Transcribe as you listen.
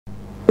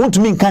want to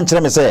mean can't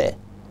me say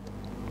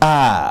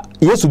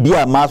yes be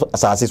a mass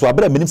assassin so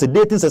abere minim say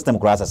dating system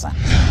cross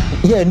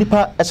yeah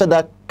nipa e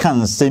that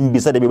can same be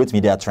said be with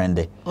me they are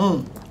trendy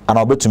and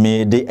I'll bet to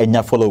me they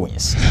enya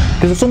followings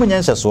because so many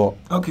answers so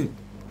okay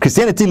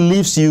Christianity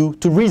leaves you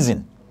to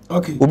reason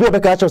okay obi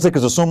obeka cha say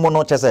because some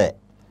no chese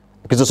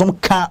because some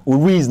can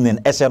reasoning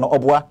ese no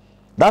obwa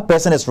that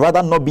person is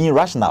rather not being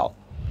rational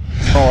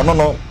or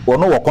no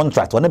work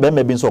contract or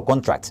never be so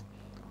contract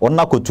or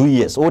na 2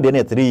 years or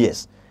then 3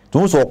 years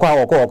to so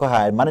kwa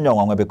high man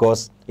nyong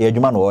because e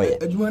adwuma no oye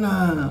adwuma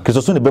na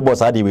because so ne be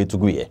boss ade we to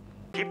go here.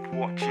 Keep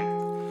watching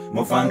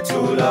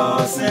Mofanto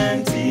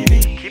Lordson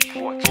TV. Keep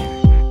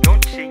watching,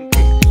 don't change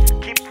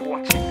it. Keep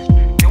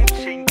watching, don't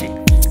change it.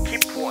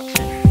 Keep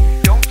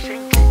watching, don't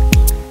change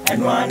it.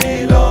 And one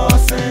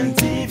Lordson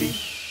TV.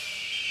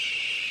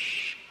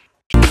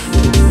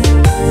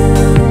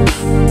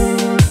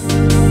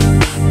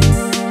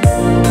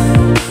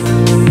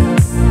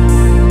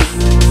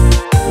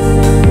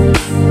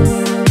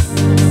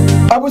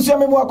 Abusia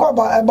me mo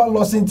akwa eba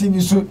Lordson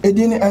TV so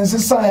edini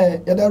ensesa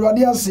ya da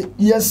awurade ase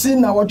yesi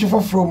na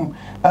watwe from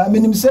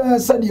menim se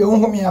de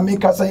ehunhum ya me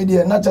kasa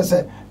de na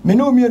chese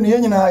menu mienu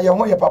ye nyina ye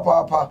ho ye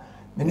papa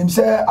menim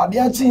se ade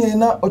achi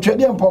na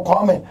otwede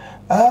mpokwa me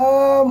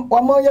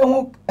wa ma ye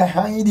hu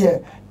ehan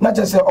de na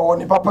chese owo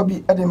ni papa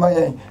bi de ma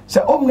ye se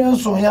omre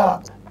nso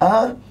ya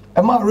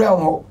e ma re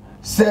ho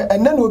se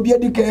enne na obi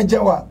adika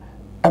ejewa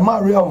e ma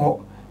re ho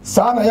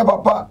sa na ye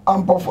papa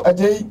ampof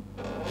ajei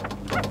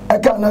I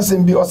can't say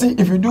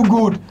if you do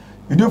good,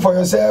 you do for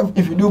yourself.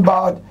 If you do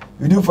bad,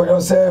 you do for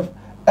yourself.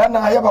 And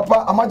I have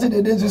papa, I'm actually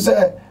the day to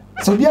say,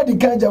 so be at the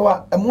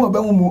Kajawa, and more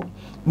Bemu,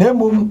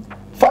 Nemum,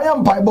 fire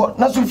and pipe,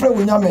 not so free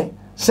with Yame,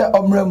 say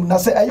Omrem, na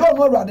say, I don't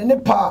know rather than a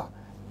pa.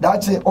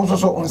 That's it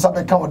also on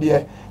Sabbath count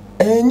there.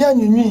 And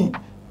yan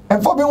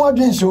and for being one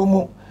drink so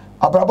mo,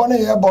 a Brabana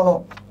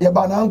Yabono,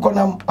 Yabana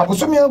Unconam,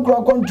 Abusumi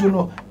Uncle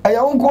Contuno, a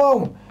young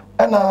quam,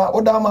 and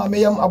Odama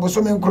Mayam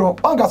Abusumi Crow,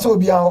 Uncle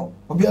Sobiao.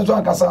 Obi anso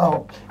ankasa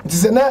ho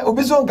ntise na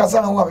obi so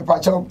ankasa ho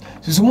apepacho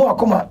susumu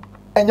akoma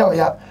enya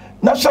oya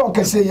na show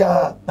kese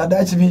ya na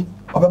dachi bi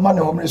obema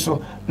ne homre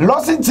so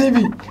Lordson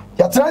TV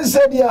ya trans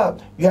said ya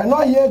you are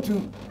not here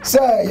to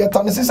say you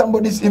tarnish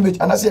somebody's image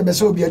and I say be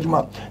so obi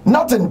adwuma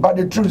nothing but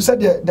the truth said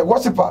the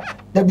worshipper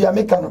they be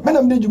american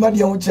menam de adwuma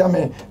de ho chia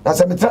me na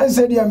say me trans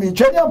said ya me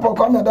twede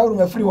ampoko na da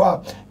room free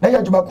wa na ya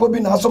adwuma ko bi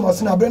na so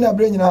masene abre na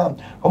abre nyina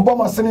ombo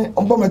masene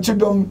ombo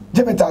machidom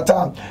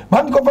jemetata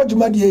man ko fa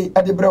adwuma de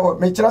ade brewo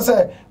me kira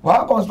say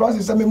wa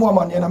conspiracy say me mo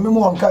amane na me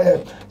mo anka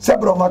ye say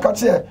bro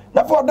makate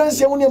na for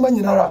dance mu ne ma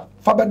nyinara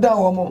fa bedan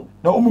wo mo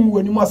na omumu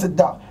wani mu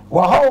aseda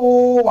wa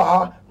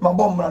ha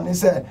mabom ran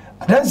say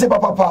dance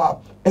papa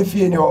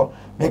efie ni ho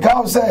me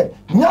ka say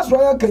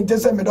nyasro ya kente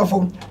say me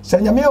dofom say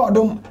nyame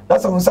odom na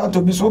say unsa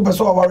to bi so be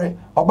so ware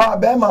oba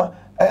be ma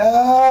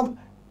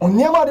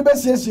onyema de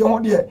besiesie ho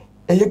de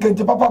eye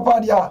kente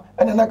papa dia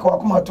ene na ka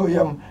wakoma to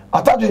yam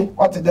atadwe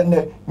wate den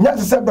ne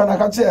nyase say bra na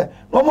ka che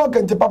no mo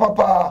kente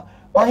papa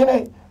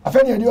ohene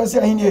afeni edi osi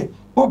ahini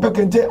o pe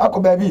kente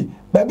akoba bi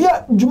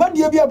a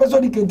dwumadie bi a beso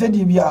di kente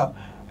di bia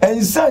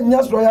ensa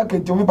nyasro ya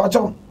kente me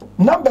pachom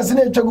numbers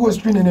na etwago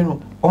screen ne no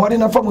omade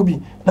na famu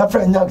bi na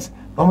friend yanks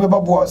no me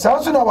babo sa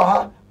so na wa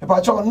ha me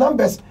pachom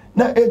numbers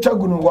na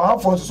etwago no wa ha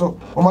fo so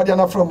omade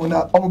na from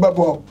na omo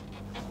babo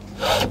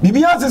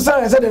bibia se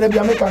say say de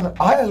bia make na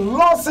I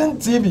Lordson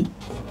TV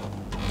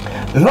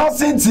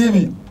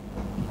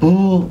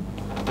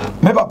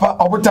me papa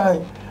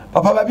obotan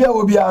papa ba bia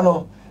wo bia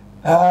no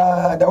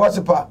da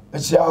wasipa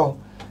echiao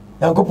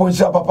yankopon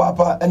sia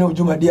papa ene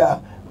odwumadi a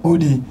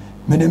odi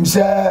menim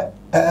se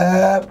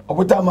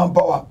obuta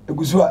manpower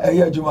egusu a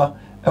eye adwuma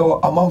ewo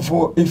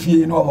amanfo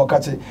efie no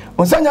amokate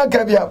onsanya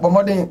ka bia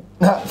bomoden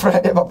na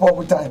Friday papa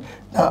obutan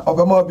na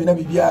obema obi na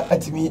bibia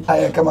atimi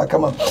aye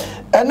kama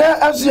ene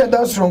asu ya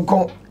da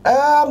sronko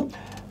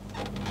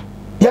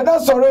ya da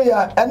soro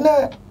ya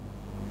ene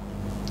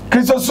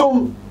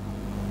Kristosum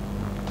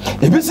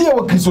ebisi ye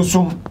wo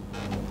Kristosum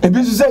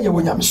ebisi se ye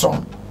wo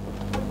nyamesom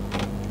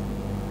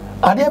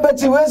ade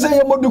beti we se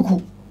ye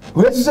moduku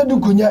we se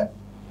duku nye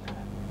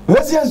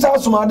we se nsa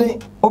asumade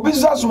obi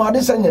se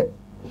asumade senye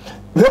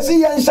we se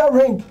ye nsa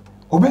ring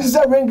obi se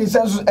ring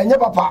senso enye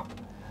papa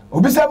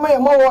obi se me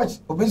mo watch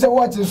obi se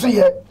watch so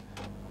ye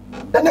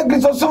na ne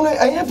Kristosum ne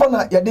enye fa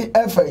na ye de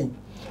efai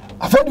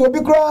afedi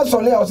obi kura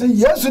so le o se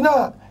Yesu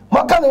na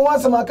maka ne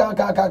wanse maka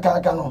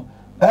no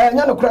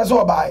nya no kura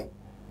so obai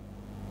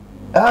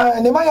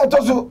ne ma ye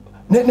tosu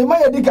ne ma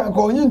ye dika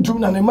ko onyi ntum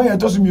na ne ma ye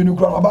tosu mienu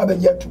kura oba be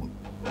ye tum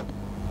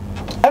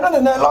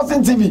ena na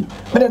Lordson TV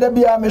me de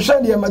bia me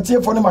hwe de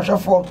matiefo ne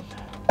mahwefo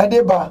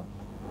ede ba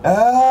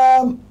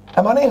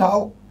amane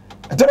hawo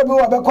tere bi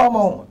wa be kwa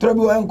ma tere bi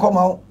wa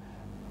nkoma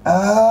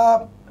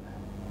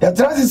ya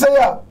transi say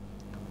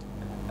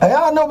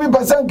ya na obi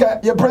percent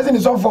ye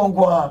president of for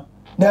nko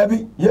na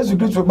bi Yesu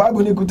Kristo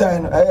Bible ni kuta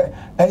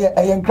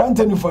eye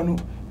nkrante ni fanu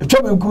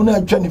etwa nku na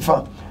atwa ni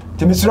fa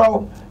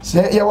temisrawo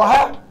se ye wa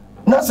ha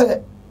na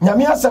se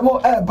nyame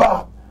asemo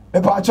ba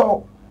me pa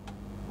cho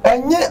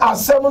enye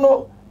asem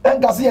no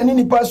enkase ye ni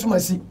nipa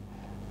sumasi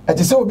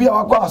ɛte sɛ obi a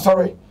wakɔ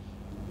asɔre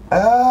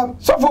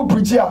sɔfo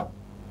preacher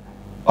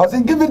I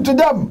say give it to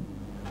them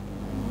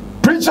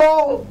preach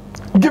on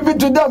give it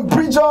to them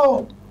preach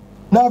on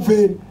na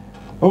fe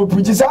o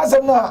preach sa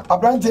asɛm na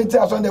abrante te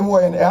aso dem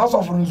wɔ yɛ house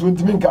of nso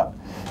ntimi nka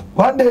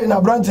one day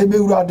na abrante be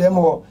wura dem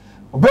wɔ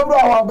obewura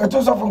hɔ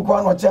beto sɔfo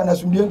nko na ɔkye na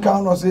asudie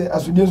nka no se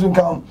asudie nso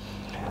nka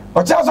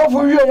ɔkye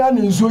sɔfo wie ya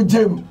na nso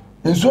gem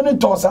nso ne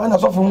tɔ sa na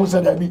sɔfo mu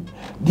sɛ da bi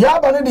dia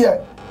aba ne de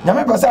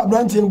nyame pɛ sɛ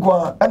abrante nko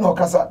a ɛna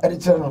ɔkasa ɛde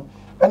kyerɛ no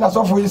ɛna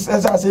sɔfo yi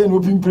sɛ sɛ no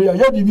open prayer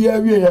yɛ bibia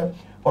wie yɛ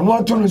ɔno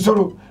ato no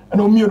soro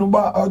ɛna omienu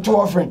ba to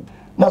offering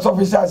na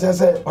sɔfo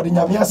sɛ ɔde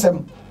nyame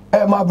asɛm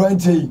ma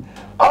abrante yi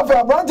after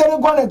abrante ne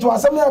kwan to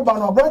asɛm na ba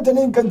no abrante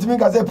ne nkantimi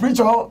ka sɛ preach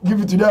on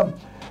give it to them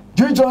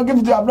preach on give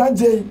it to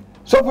abrante yi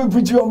sɔfo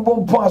preach on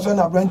bompo aso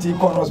na abrante yi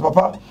kɔ no so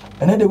papa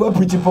ɛna de wa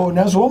preach po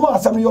na so wo ma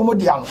asɛm ne yo mo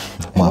dia no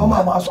ɛna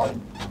ma ma asɔre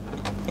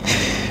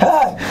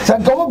sɛ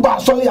nka mo ba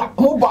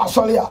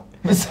asɔre a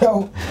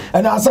mesɛw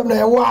ɛna asɛm na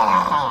yɛ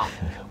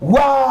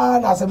waa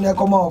na asɛm na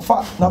ɛkɔma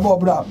fa na bɔ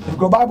bra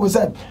because Bible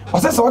said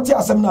ɔsɛ sɛ wɔte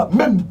asɛm na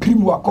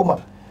memprim wakɔma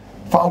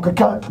fa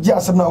nkeka gye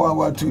asɛm na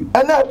wawatu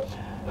ɛnɛ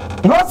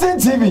Lordson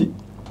TV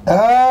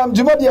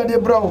dwumadi ade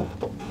bro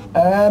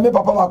me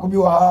papa baako bi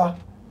wɔ ha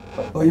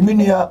ɔyɛ me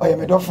nua ɔyɛ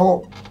me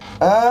dɔfo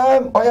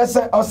ɔyɛ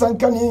sɛ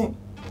ɔsankani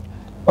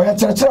ɔyɛ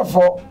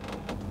kyerɛkyerɛfo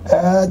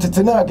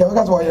tete na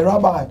kɛbɛka sɛ ɔyɛ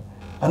rabbi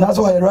anaasɛ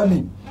ɔyɛ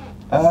rabbi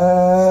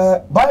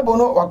Bible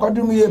no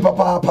wakɔdom yie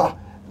papaapa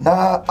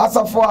na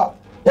asafo a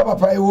yɛ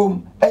papa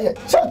ɛwom ɛyɛ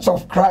Church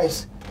of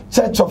Christ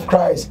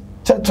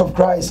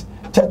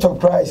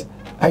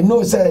I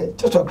know say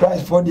Church of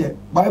Christ for the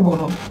Bible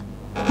no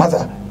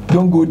matter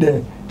don't go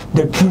there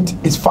the truth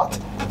is fat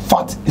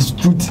is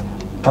truth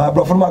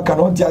brofo ma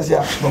cannot just here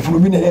brofo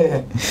bi na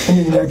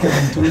any na ke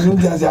to don't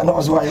just here na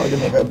so ayo de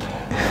me e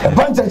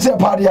ban che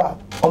party a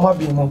o ma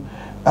bi mu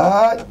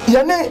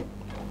yene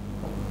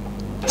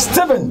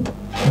Stephen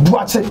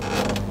Duache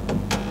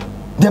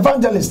the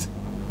evangelist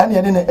and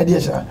yene na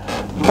ediesha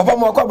papa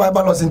mo akwa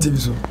Bible Lordson TV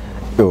so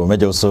yo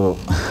mejo so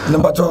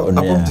number 2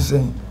 apom to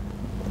say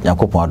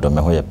Yakopon adom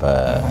me ho ye pa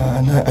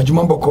na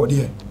adwuma mboko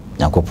de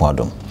Yakopon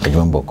adom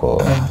adwuma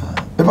mboko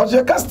because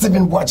you cast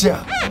Stephen Boache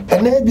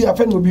and maybe a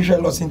friend will be share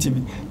Lordson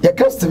TV you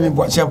cast Stephen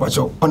Boache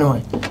bacho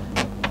only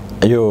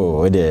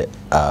yo de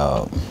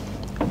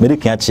me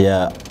kan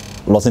chia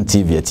Lordson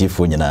TV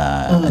atifo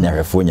nyina anya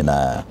hwefo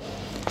nyina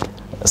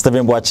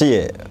Stephen Boache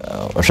ye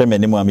ohwe me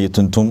nimu am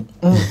yetuntum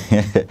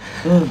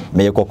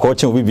me ye kokko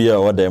chen obi bia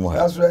o dem ha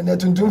that's right na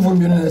tuntum fo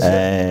bi no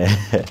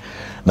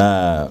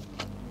na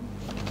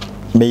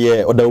me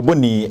ye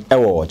odawboni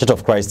ewo Church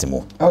of Christ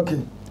mu okay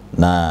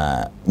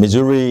na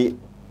Missouri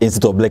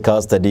Institute of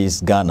Biblical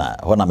Studies Ghana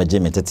hona me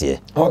jeme tete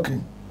okay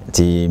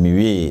ti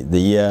mi the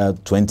year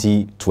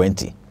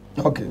 2020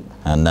 okay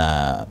and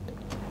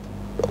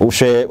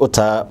uhwe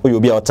ota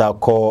oyobi ota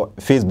call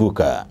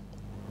Facebook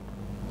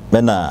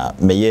me na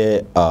me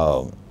ye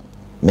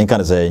me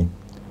kan say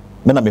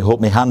me na me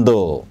hope me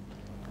handle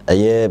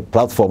a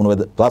platform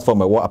with platform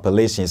what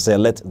appellation say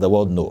let the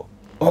world know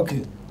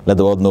okay let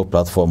the world know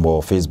platform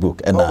or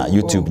Facebook and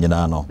YouTube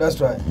nyina no that's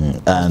right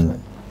and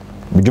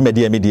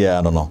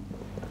media no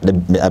the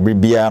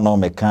abribia no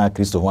me kan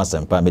Kristo ho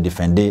asempa me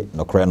defend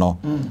no kre no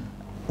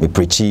me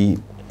preachi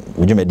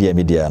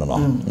media no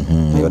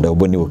me oda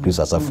oboni wo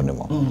Kristo asafo no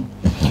mo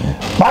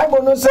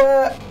Bible no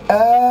say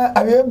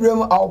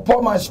Abraham I'll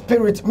pour my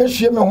spirit me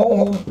hwe me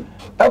honhom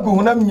agu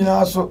honam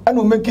nyina so and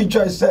we make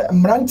choice say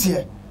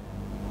mrantie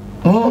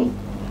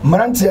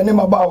ne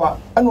mabawa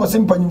and we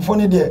simpanyimfo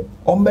ne de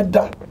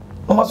ombeda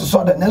no maso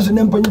so da nanso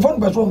ne mpanyimfo no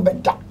be so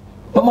ombeda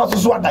no maso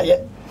so da ye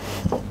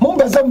mo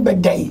be se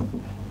mbedai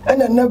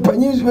ena na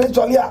panyin we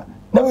tole a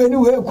na we ni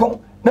we ko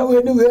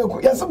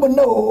yase bo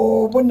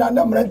no bo na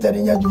na mrantie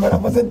ne nya djuma na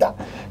foseta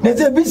ne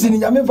se bi sini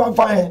nya me fa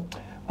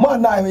mo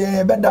na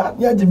ye beda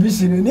nya di bi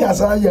sini ni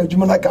asa ya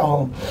djuma na ka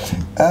ho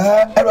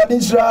Erwadi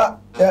Isra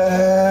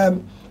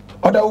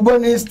oda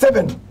uboni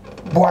Stephen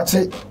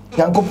Boache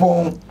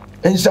Yankopon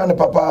insha ne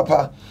papa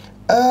papa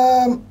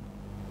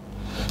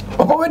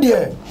we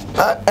de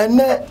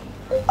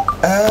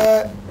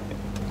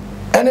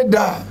ene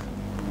da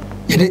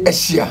yede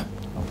asia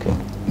okay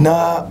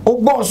na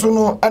ogbo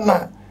no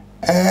ana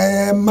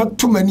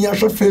matumani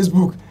ahwe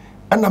Facebook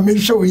ana me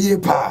hwe ye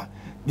pa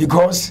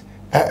because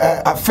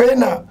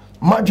afena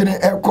margin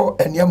echo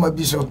eniama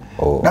bi so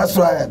that's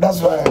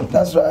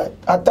right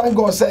I thank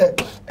God say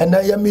and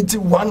I am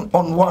meeting one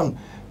on one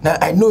na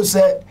I know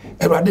say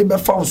Erwade be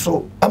fa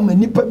so ama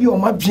nipa bi o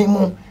madwen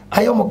mu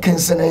ayom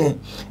kensene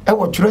e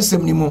wo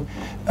twerɛsɛm ni mu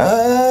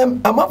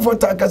amafo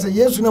ta ka say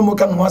Yesu na mo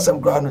ka no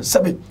asɛm kra no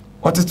sɛbe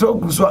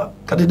wɔtetro ku so a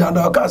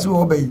kadidanda ka se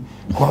wo bai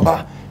ko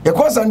ba ye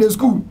ko Sunday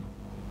school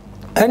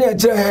ene e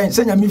kyerɛ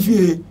sɛ nyame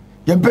fie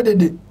ye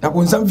mpedede na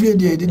ko nsam fie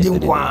de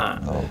nkwa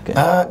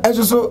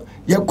enso so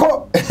ye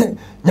ko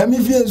nyame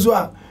fie so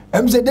a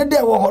em se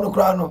dede wo ho no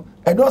kra no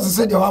e do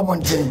se de wa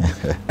bonten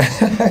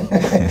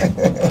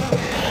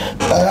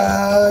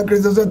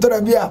Kristo so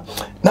torabia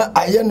na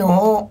aye ne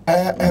ho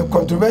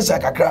controversial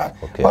kakra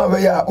ba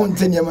ya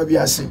onteni ma bi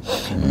ase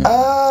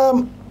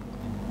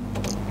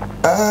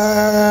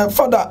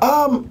Father,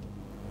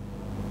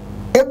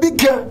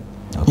 ebike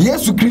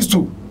Yesu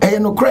Kristo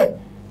no kre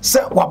se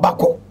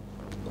wabako.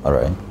 All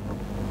right.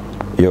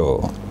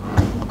 Yo.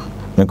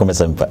 Me come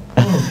sempa.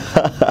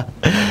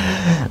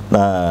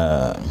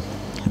 Na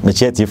me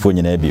cheti fo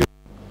nyina bio.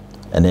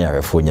 Ene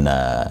ya fo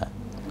nyina.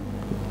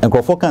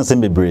 Enkrofo kan se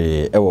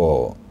bebre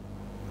ewo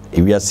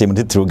ewiase mu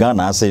titru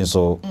Ghana asen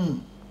so.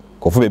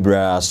 Kofi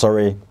bebre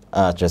sorry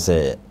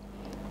say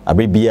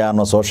abibia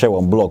no so share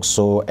on blog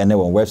so ene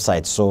on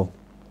website so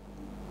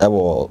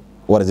ewo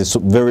what is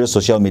it various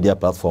social media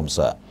platforms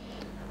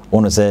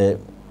want to say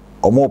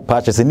omo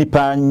purchase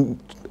nipa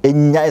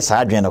enya isa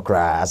adwen no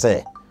kra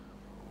say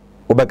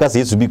obeka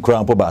say to be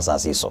crown po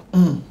basase so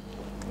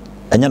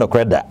enya no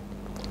kreda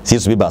say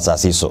to be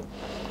basase so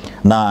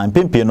na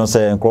mpempe no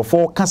say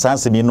nkrofo kasa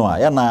ansemi no a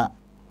ya na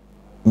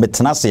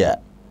metenase a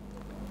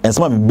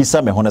ensema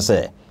bisa me ho no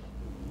say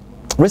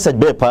research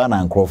bempah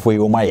na nkrofo e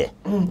o maye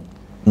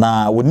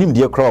na wonim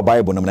de kra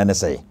Bible no ne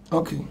say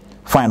okay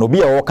fine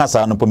obi a wo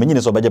kasa no po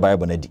menyine so beje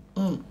Bible na di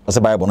o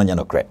say Bible no nya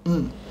no kra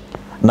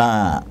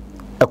na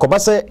ekoba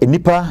se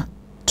enipa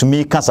to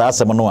me kasa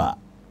asem no a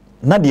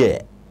na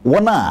de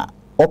wona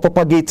o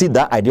propagate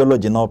that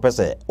ideology no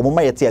pese o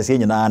mama yete ase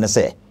nyina ne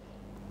se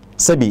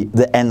sebi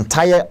the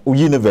entire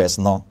universe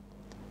no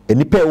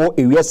enipa wo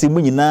ewiase mu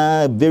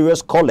nyina various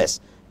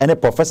scholars and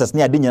professors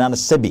ni ade nyina ne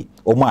sebi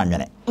o mu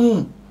anwene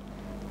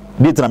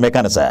dit na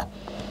meka ne sa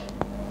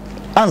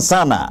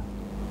ansana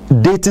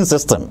dating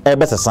system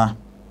ebesesa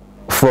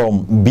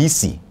from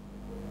BC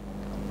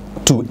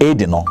to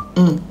AD no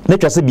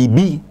na say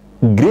bibi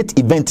great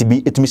event be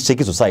it mis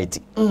shake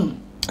society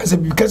as a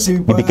because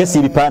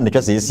you pa na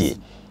twa say esi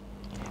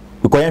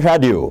because yen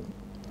hwade o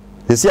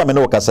sesi ame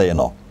no kasa ye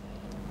no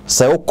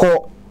say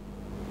ukọ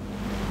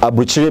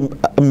abruchire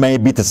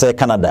man bi te say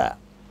Canada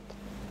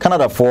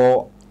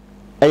for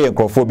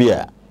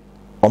nkrofobia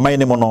o man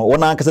ni mo no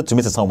wona ankasa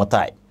tumi sesa o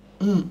matai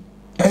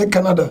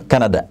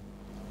Canada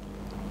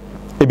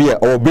ebia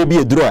o baby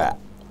eduru a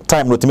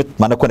time no tumi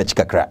mana kọ na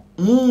chikakra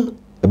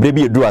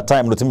baby eduru a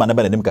time no tumi mana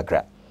ba na nim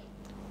kakra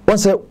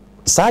once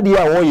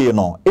sadia a wo ye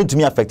no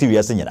entumi affect wi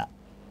ase nyina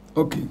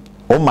okay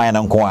o man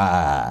na nko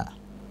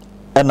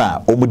a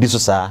na o mudi so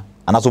sa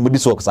ana so mudi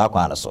so sa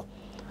kwa na so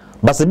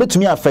but se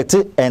betumi affect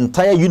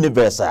entire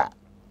universe a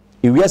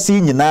wi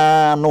ase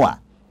nyina no a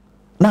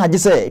na age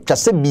se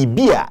twase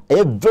bibia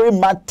e very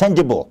much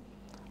tangible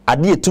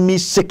ade etumi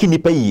shake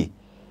nipa yi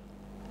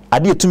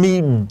ade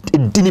etumi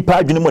di nipa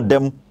adwene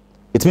modem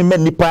etumi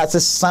men nipa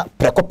sesa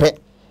prekope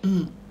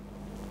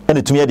ene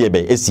etumi ade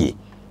be esie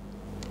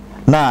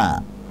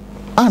na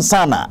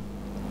ansana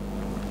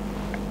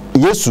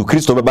Yesu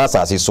Kristo be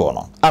basase so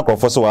no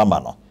akrofo so wa ma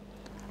no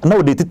na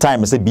we date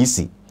time say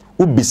BC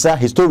ubisa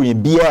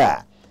historian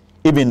bia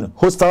even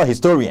hostile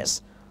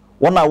historians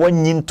wana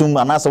wanyintum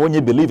anasa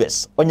wanye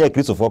believers onye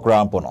Kristo for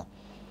krampo no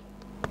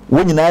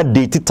wonyina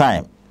date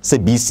time say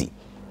BC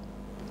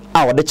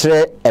a wode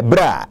kire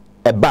ebra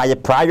ebaye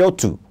prior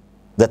to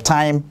the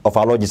time of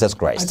our Lord Jesus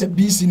Christ. I said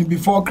BC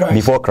before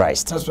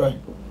Christ. That's right.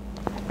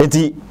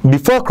 Enti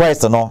before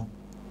Christ no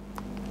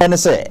ene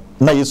say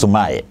na Yesu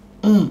maaye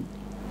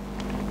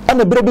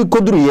ana brebi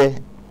koduruye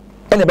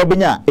ene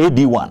babenya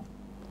AD1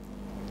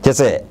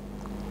 kese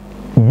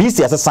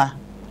BC asesa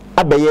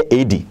abeye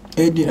AD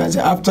as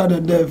after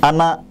the death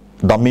Anna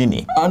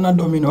Domini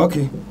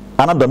okay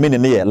Anna Domini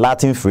ne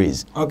Latin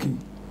phrase okay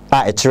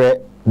ekire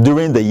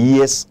during the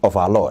years of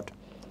our Lord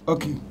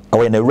okay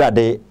awe na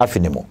urade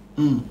afinimo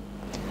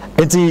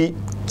enti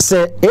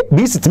se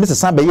BC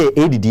timisesa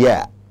beye AD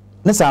dia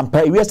ne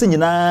sampa wiase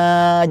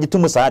nyina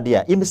gitumu saade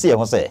a imse ye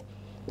ho se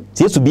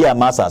Yesu bia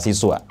masa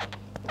asiso a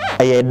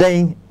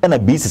ayeden na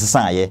BC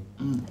sesa ye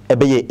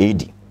ebeye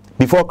AD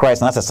before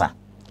Christ na sesa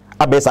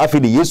abesa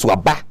afidi Yesu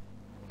aba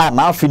a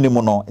na afini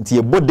mu no nti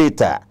ye bo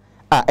data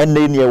a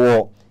enne ne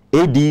wo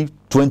AD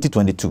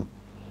 2022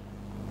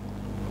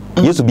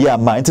 Yesu bia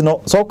ma nti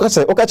no so o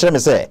ka kire me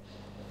say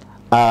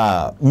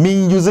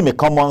me using my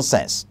common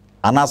sense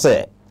and I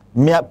say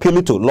me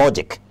appeal to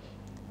logic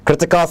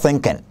critical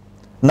thinking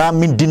na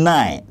me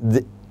deny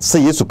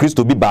say Yesu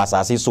Kristo bi ba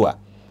asase so a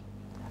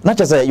na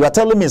che say you are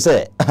telling me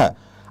say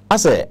I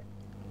say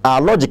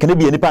logic na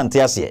bi enipa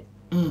ante ase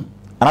and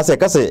I say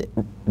ka say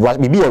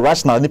be a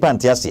rational enipa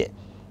ante ase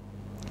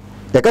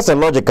the case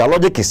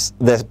logic is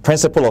the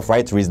principle of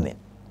right reasoning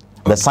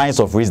the science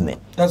of reasoning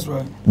that's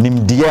right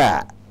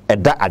nimdia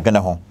eda adwene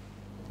ho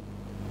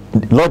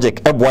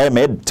logic boy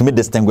made to me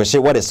distinguish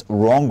what is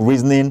wrong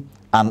reasoning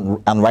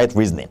and right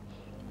reasoning.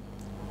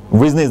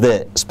 Reasoning is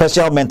the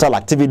special mental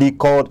activity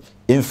called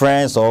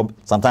inference, or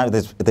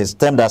sometimes it is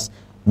termed as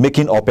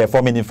making or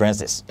performing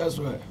inferences. That's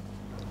right.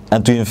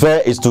 And to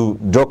infer is to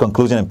draw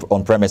conclusion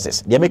on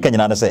premises. The American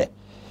you say,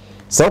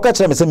 so okay,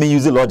 tell me say me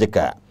use logic.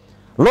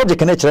 Logic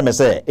can tell me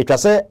say it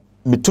was say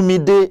me to me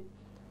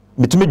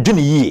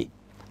dwene yi,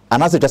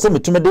 and as it was say me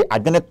to me de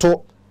adwene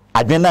to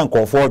adwene na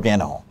nkofo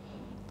adwene ho.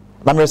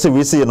 Na me say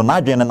we say no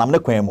na adwene na me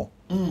kwan mu.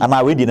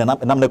 Ana we di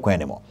na me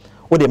kwan mu.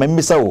 O de me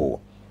misa o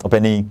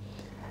opani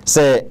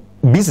say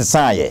BC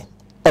saye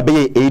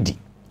ebeye AD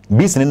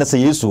business na say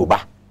Yesu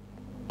ba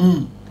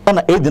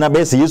ana AD na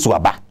be say Yesu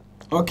aba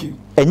okay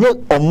enye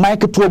on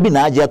mic to bi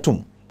na agye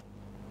atum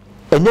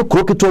enye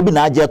kroketo bi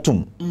na agye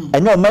atum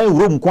enye on man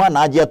room kwa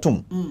na agye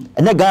atum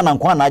enye Ghana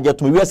kwa na agye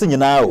atum wi ase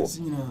nyina o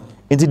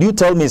did you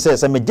tell me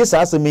say me just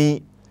ask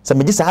me say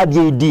me just had the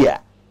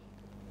idea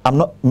I'm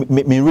not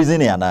me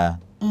reasoning ana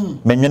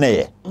me nwene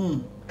ye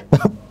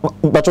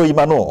but you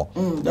know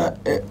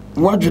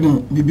what do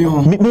bibi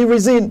ho me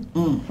reason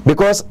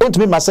because it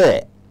me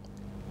say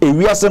e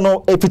wi ase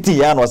no efiti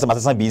ya no ase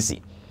masesa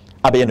BC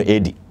abe no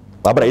AD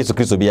babra Yesu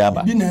Kristo bi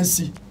ama bi na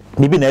asi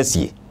bi na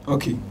asi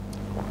okay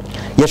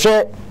ye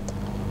hwe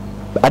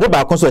ade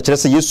ba kon so kire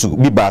se Yesu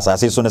bi ba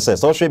asase so ne se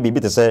so hwe bibi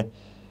te se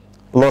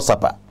Lord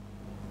Supper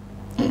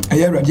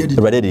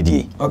ready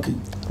di okay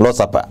Lord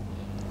Supper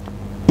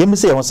yemi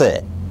se ho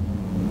se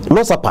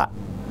Lord Supper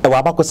e wa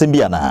abakosem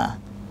bia na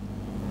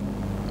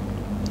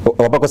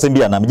abakosem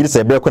bia na me gire se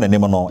ebe ko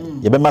nanim no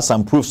ye be ma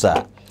some proofs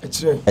a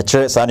e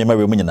kire sa ne ma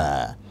we mu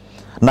nyina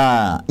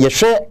na ye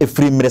hwe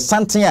efiri mre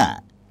santen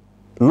a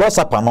Lord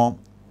Supper no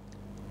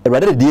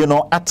ready di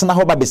no atena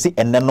ho ba be si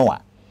enne no a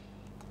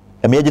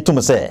e me ye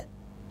tum se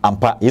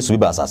ampa Yesu bi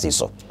ba asase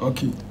so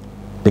okay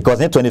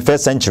because in the 21st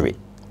century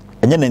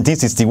in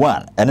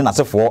 1961 and then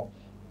as for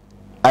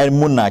I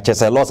muna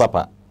chese Lord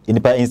Supper in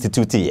the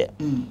institute here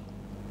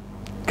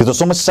because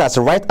so much as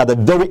right at the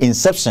very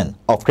inception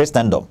of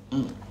Christendom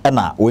and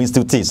now we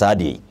institute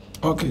sadi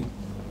okay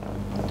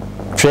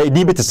try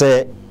debate to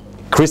say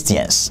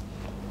Christians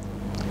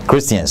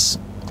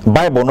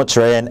Bible no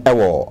train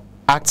ewo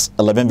Acts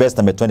 11 verse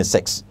number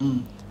 26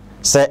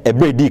 say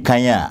every di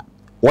kan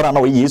what I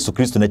know Yesu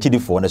Kristo na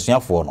chidifo na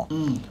suafo no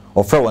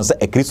ofre won say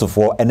a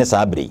Kristofo ene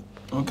sa abri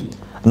okay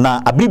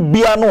na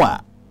abibia no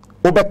a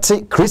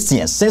obete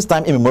Christians since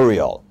time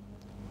immemorial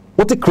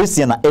what a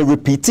Christian a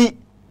repeat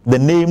the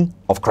name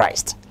of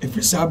Christ if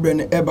you sabre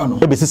ne eba no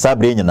ebisi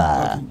sabre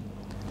nyina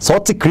so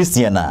what a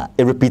Christian a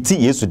repeat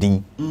Yesu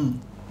din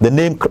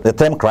the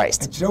term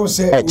Christ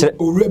owusu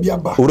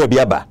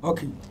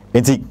okay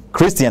into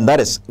Christian that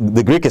is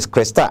the Greek is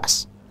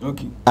Christos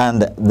okay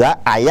and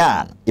that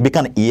ayan it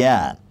become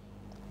ian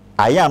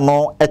ayan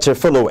no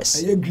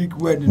followers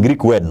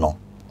Greek word no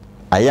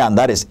ayan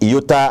that is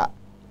iota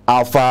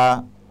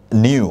alpha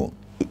nu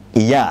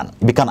ian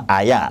it become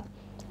ayan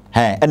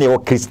and your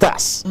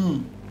Christos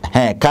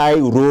kai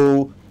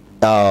ro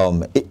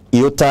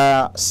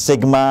iota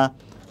sigma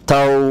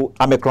tau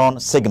omicron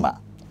sigma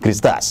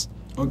Christos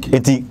okay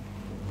it's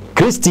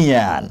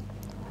Christian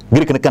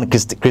Greek can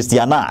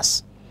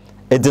Christianas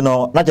and you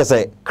know not just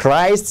say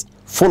Christ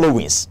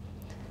followings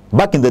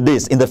back in the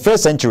days in the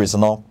first centuries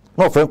no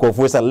Frank of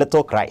was a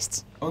little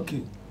Christ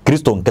okay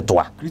Christo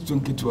nketwa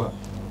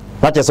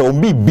not just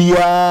ombi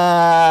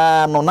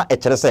bia no na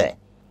echere say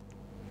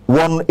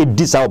one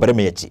edisa obere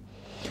mechi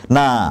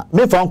na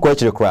me fa nko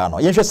echere kra no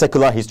yenhwe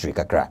secular history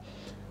kakra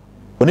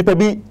onipa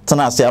bi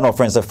tena say no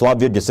friends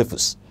Flavio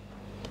Josephus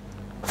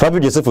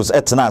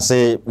etena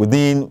say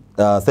within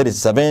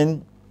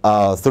 37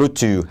 through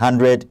to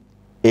 100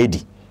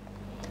 AD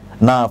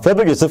na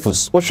Flavio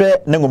Josephus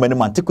ohwe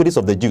nengomani Antiquities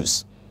of the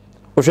Jews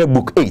ohwe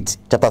book 8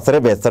 chapter 3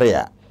 verse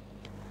 3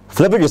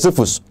 Flavio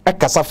Josephus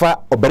akasafa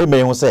obere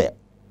me hu say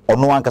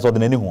ono anka so de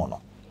nani hu no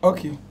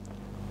okay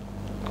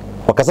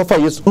wakasafa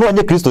Yesu no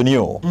onye Kristoni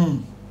o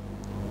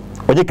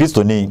onye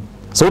Kristoni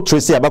so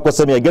Tracy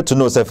abakosem you get to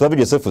know say Flavio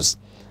Josephus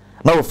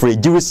now for a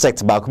Jewish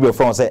sect back be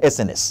from say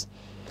SNS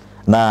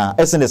na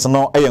SNS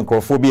no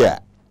eyenkrofobia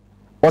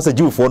once a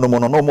Jew for no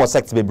more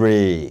sect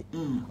bebre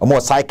more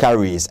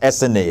Sycaries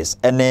SNS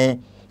any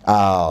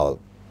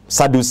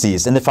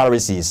Sadducees and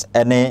Pharisees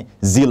and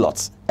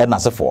Zealots and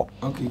as for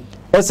okay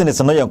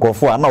SNS no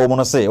yenkrofo na wo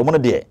no say wo no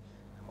de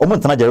wo mo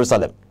tana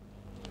Jerusalem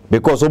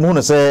because wo mo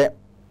no say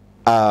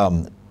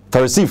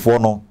Pharisee for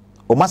no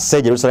wo must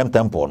say Jerusalem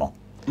temple no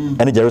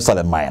and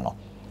Jerusalem mine no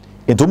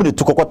into mo de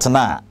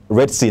tukokotana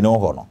Red Sea no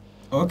ho no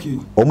okay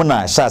wo mo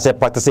na sha say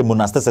practice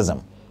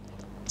monasticism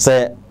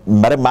say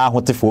mare ma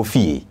hotifo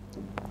fie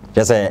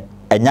je say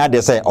enya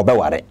de say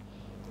obeware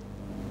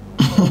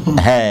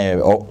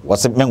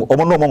what's it men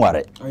omo no mo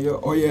ware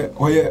oye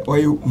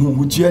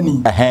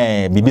hutiani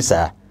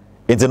bibisa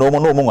enti no omo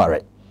no mo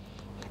ware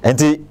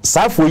enti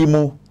safo yi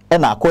mu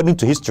na according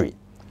to history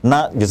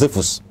na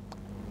Josephus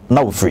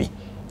na we free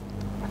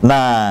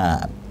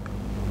na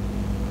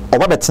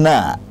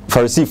obabetena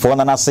Pharisee for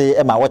na say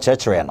e ma wo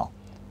church no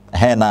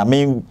na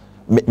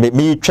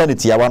me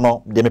Trinity awa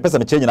no de me pesa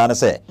me change na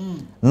say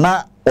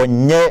na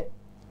onye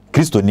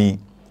Kristoni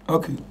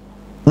okay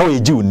na oye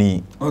Jew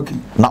ni okay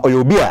na oye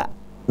obi a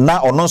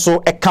na ono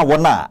so eka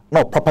wona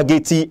na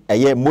propagate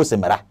eye Mose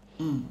mera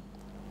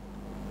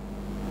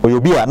oye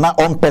obi a na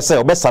on pese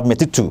obe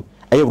submit to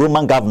eye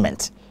Roman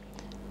government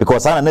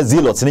because ana na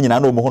zealots ni nyina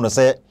na omo ho no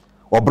say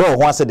obro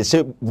ho ase de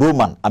she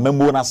Roman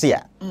amambo na se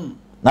a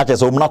na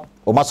chese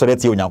o ma sore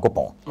tie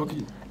onyankopon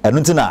okay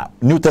enunti na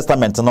New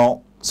Testament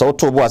no so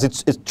to bo as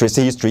it trace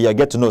history you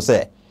get to know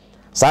say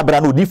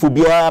sabra no difu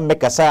bia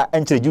mekasa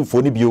enchire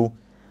Jewfo ni bio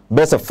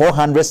best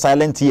 400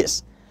 silent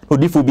years no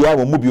difu bia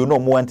wo mu bio no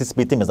mo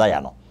anticipate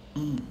Messiah no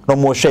no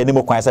mo share ni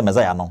mo kwan say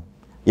Messiah no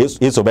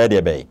yesu be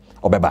de be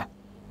obeba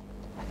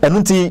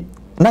enunti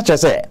na che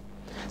say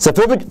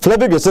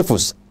Flavio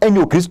Josephus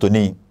enyo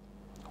Christoni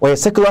or a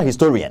secular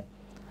historian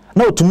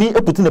now to me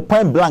put in the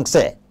point blank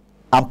say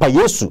ampa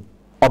yesu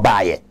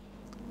obaye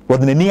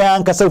wodne ni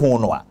ankase hu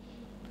no a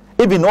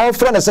even all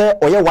friend say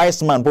oye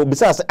wise man but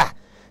bisa say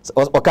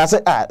o ka say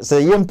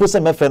say yempo say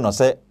me friend no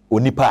say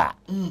onipa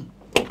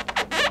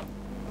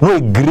no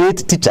a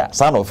great teacher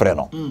son of friend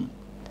no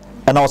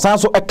and I was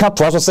also a cat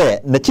to also say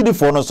the chidi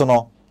for no so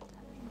no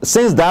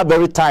since that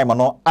very time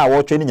no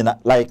our training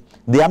like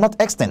they are not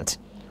extant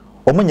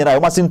omunyira o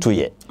masin to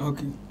ye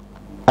okay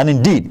and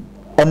indeed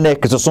on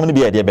the so many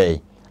be there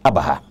be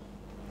abaha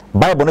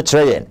Bible no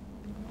kire yen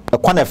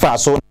kwana fa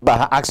so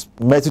ba Acts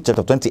Matthew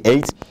chapter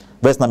 28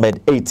 verse number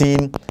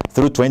 18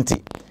 through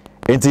 20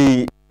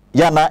 enti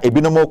yana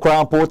ebinomo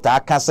krampo ta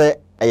aka se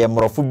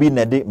eyemrofo bi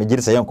na de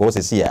megiri se yenko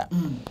sesi a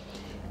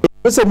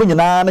se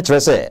munyina na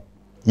kire se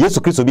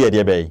Yesu Kristo bi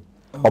there be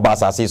oba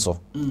asase so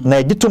na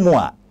egitumu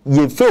a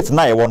ye faith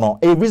na ye wono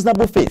a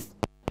reasonable faith,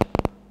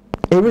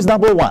 a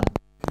reasonable one.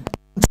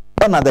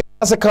 And the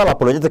classical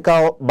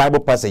apologetical Bible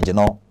passage, you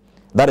know,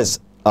 that is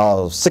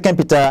 2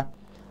 Peter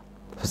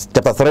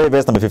chapter 3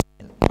 verse number 15.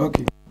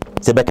 Okay.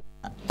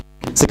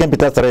 2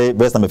 Peter 3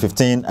 verse number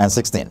 15 and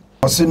 16.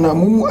 Asina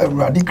mumu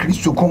awurade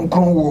Kristo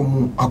konkron wo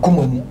mu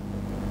akoma mu.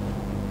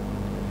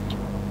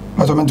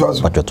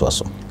 Mato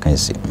aso. Can you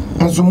see?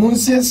 Nso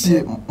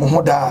munsiesie mo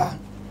hoda.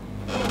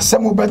 Se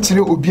mo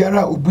betire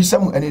obiara obusa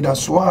mu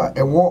anidaso a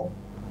ewo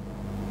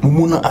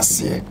mumu na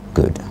ase.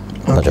 Good.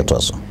 Mato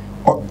aso.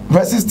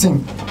 Verse 16.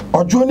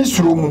 Ojo ni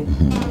suro mu.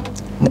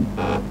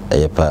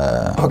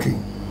 Ayepa. Okay.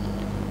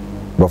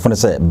 But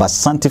say, but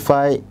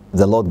sanctify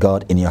the Lord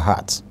God in your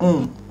heart,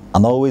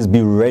 and always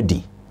be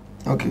ready,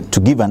 okay, to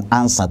give an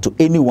answer to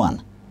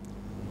anyone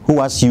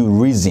who asks you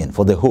reason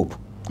for the hope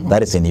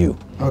that is in you.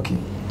 Okay.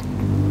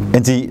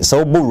 And the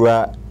so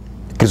bura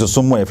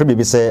kisosumo every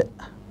baby say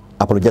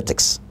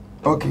apologetics.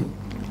 Okay.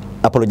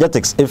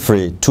 Apologetics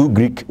every two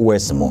Greek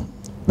words more.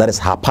 That is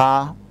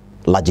hapa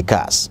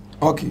logikas.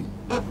 Okay.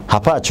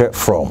 Hapa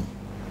from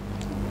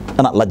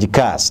and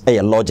logikas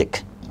a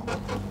logic.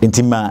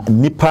 Intima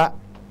nipa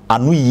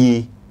anu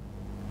ye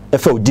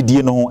efa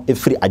odidie no ho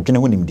efiri adwene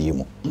ho nimdie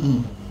mu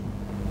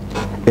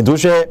ento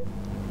hwe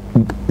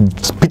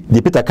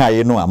de Peter kan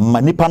ye no a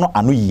manipa no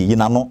anu ye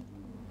na no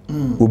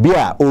obi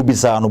a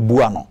obisa no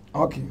bua no.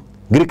 Okay.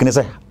 Greek ne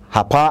say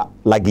hapa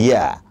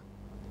lagia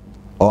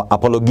or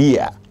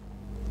apologia,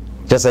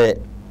 just say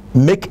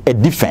make a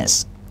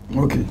difference.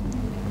 Okay.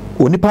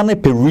 Onipa no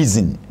pe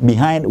reason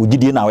behind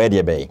odidie na we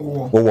de be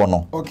wo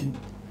no. Okay.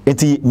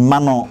 Enti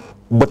mano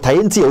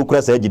botayenti e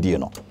okura sa agidie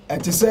no.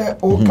 Eti say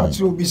o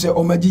catch obi say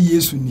o magi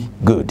Yesu ni.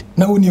 Good.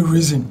 Na woni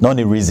reason. No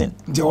any reason.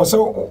 Nti o say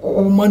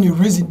o mani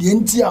reason the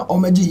enti a o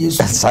magi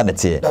Yesu.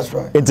 Sanity. That's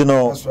right. Enti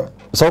no. That's right.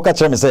 So o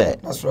catch me say.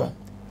 That's right.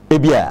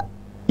 Ebia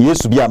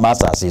Yesu bia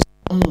master says.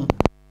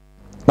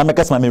 Na make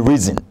us my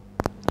reason.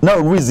 No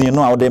reason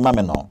no awde ma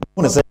me no.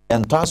 Wona say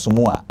ento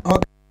asumu a.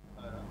 Okay.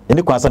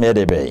 Eni kwansa na ye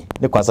de be.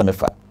 Ni kwansa me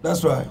fa.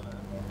 That's right.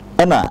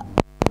 Ena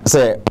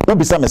say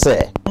obisa me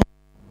say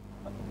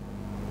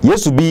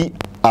Yesu bi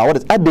what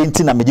is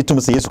identity na megitum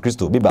say Yesu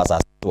Kristo bi ba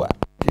asase so a.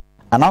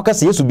 And now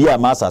say Yesu bi a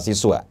ma asase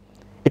so a.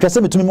 It can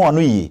say metumi mo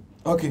anu yi.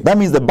 Okay. That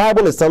means the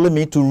Bible is telling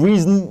me to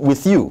reason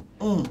with you.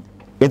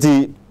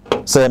 Enti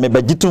say me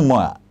begitum mo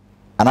a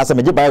ana say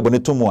megi Bible ne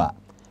to mo a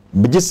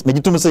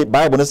megitum say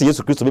Bible ne say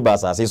Yesu Kristo bi ba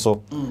asase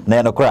so na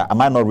ye no kra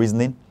am I not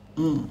reasoning?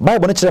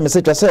 Bible ne kire me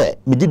say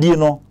megidie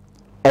no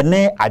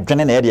ene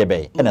adwene na ye de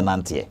be ene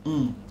nante.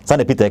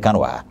 Sane Peter kan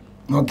wa.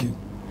 Okay.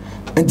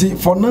 Enti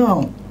for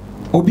now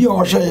obi o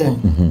hweye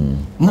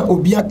na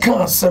obi aka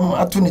asem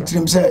ato ne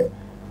tirim say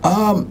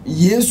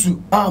Yesu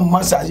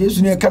masa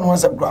Yesu ne kan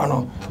wasem kra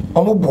no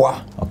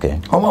omoboa. Okay.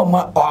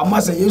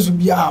 Masa Yesu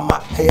bia ama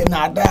he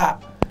na ada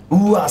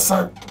wu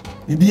asa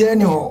bibia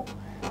ni ho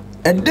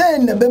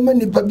eden na be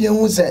mani pa bia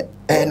hu say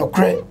no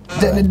kre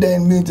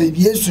den me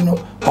Yesu no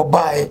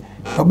obae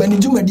obani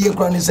dwumadi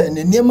kra ne say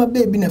ne niam ba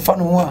bi ne fa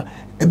no ho a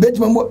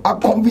ebetima mo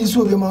akonvince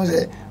obi ma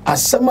say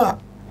asema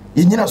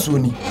yenyina so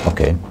ni.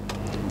 Okay.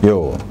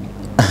 Yo.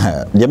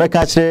 The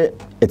American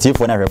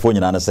etifo na hwefo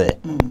nyina na say.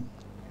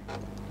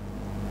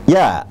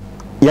 Yeah,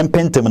 yem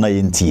pentem na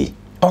yentie.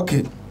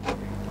 Okay.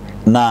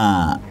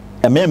 Na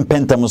emem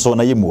pentem so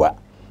na yemua.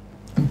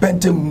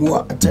 Pentem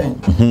mua aten.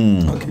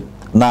 Okay.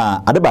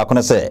 Na ade ba ko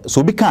na say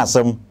so bi ka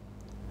asem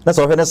na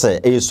so hwe na say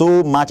e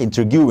so much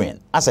intriguing.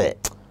 I say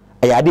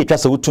e ade twa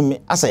say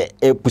wutumi I say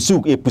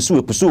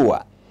epusu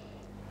wa.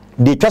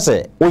 De twa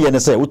say wo ye na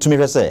say wutumi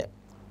hwe say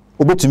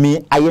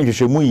obetumi aye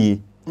nhwehwemu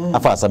yi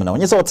afa asem na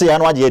onye say wote ya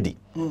no age edi.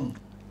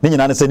 Ni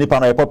nyina na say nipa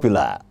no e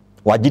popular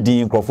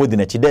wagidi nkrofo di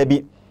na chi da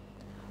bi.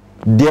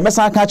 De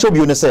mesa ka cha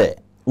obi no say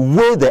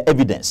weigh the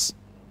evidence.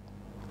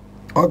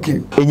 Okay.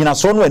 Enyina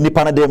so no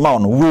nipa na de ma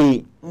no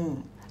weigh.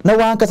 Na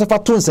wan ka safa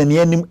to nsani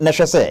anim na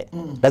hwe say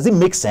does it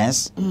make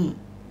sense?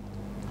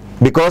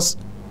 Because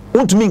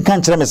untumi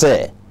nkan kire me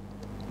say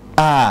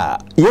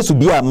Yesu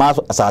bia ma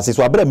asase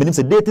so abra menim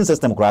say dating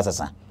system kura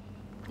asasa.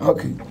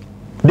 Okay.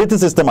 Dating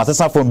system as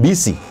from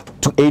BC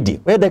to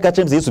AD. Where the catch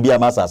used to be a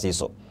master say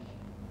so.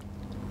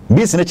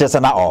 BC nature say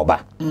na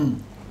oba.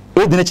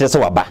 AD nature say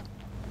waba.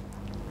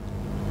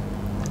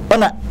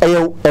 On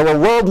a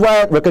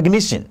worldwide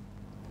recognition.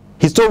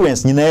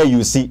 Historians nyina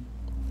you see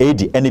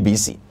AD and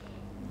BC.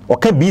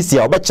 Oka BC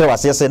a obekere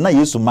wase say na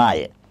Yesu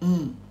maaye.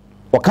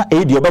 Oka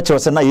AD obekere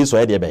say na Yesu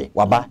ade be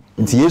waba.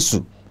 Nti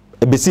Yesu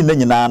ebesi na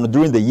nyina no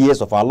during the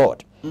years of our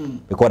Lord.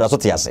 Because that's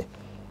what he has said.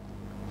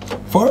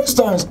 For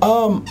instance,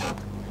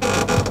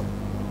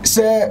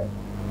 say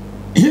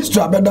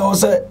history better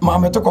was say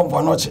mama to come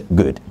for noche.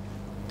 Good.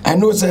 I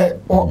know say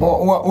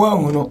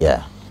well,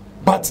 yeah.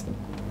 But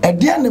at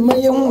the end of my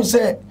who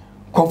say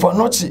come for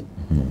noche.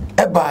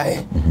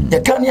 Ebae,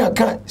 you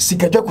can't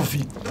sikaja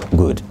Kofi.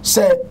 Good.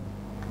 Say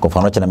come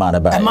for noche na man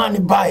ebae. A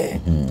man buy.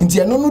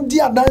 Inti no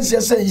dia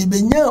dance say you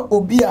be nya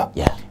obia.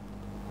 Yeah.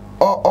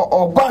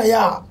 Or buy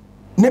ya.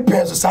 Ne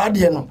peso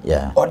saade no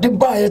o de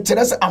bae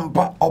kyerese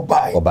ampa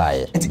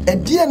obae nti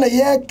ade na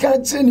ye ka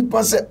kyere ni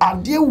pa se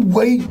ade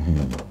wei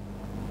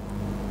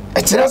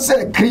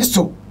kyerese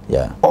Kristo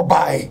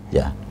obae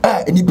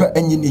ni pa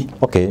anyini.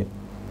 Okay,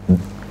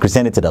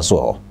 Christianity da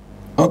so.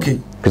 Okay,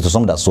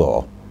 Christosom da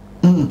so.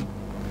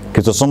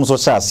 Christosom so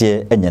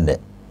shase enyende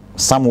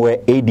somewhere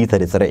AD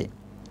 33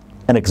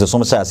 and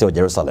Christosom shase o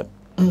Jerusalem.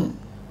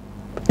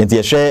 Nti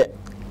ye hwe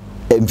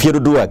mfie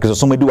dodo a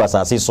Christosom edu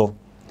asase so.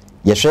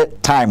 Ye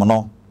time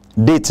no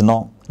date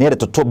no near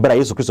to top better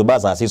Yesu Christo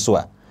basase so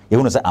a ye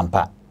hu no say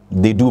ampa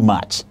they do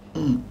match.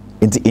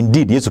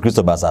 Indeed Yesu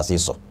Christo basase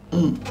so.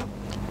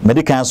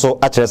 Medical so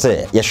actually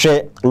say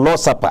ye Lord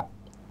Supper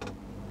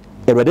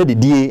e ready the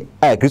die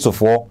a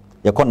Christofo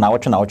ye kon na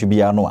wotwe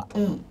bia no a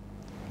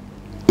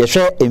ye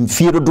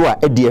emfie dodo a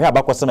e die hwe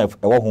abakose na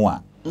ewo ho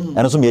a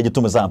eno so me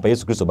agitum say ampa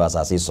Yesu Christo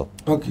basase so.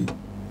 Okay,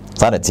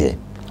 sanity.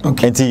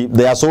 Okay, and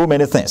there are so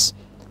many things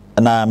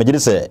na me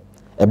say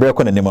ebre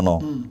ko nanim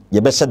no ye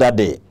be that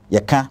day ye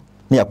ka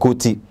na ya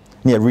quote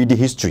na ya read the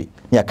history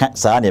na ya ka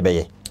saa na ye be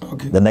ye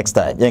the next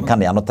time ye ka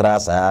na ya no tra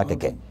saa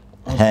keke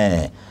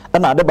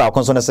na ade ba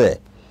kon so ne say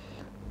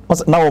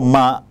na o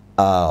ma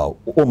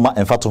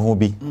enfato ho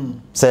bi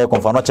say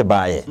konfa no che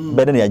baaye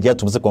be de na ya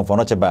agyapong say konfa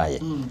no che baaye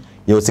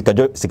ye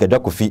sikadwa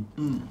Kofi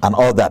and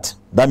all that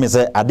means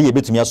say ade ye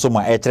betumi aso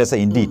ma e kire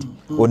say indeed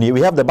only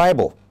we have the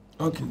Bible,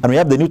 and we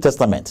have the New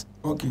Testament.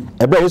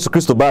 Ebre Yesu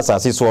Kristo ba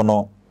asase so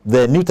no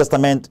the New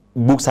Testament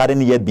books hadn't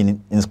yet been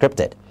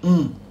inscripted.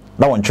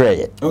 That one try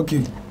it.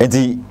 Okay.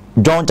 And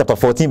John chapter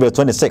 14 verse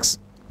 26,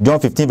 John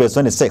 15 verse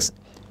 26,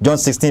 John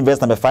 16 verse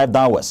number 5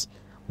 downwards.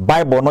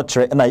 Bible not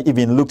try, and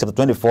even Luke chapter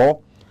 24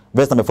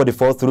 verse number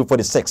 44 through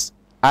 46.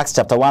 Acts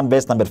chapter 1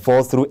 verse number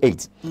 4 through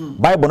 8.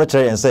 Bible not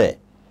try and say,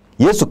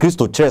 Yesu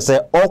Christo try say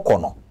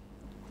okono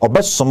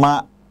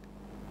obesoma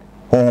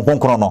hon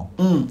krono.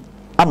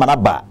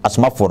 Amanaba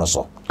asomafo no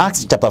so.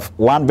 Acts chapter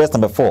 1 verse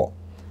number 4.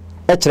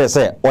 Echere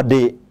say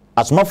ode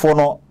asomafo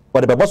no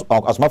ode bebo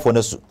asomafo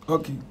no su.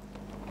 Okay.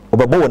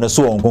 Obebo wona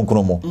su on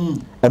konkron mo.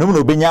 Enum na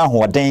obenya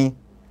ahoden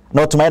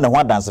na otuma na ho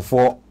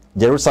adansefo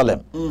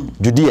Jerusalem,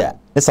 Judea,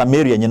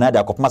 Samaria nyina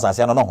da akopma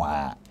sase no ho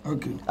a.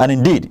 Okay. And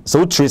indeed,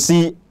 so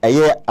Tracy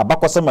eye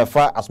abakose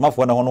mefa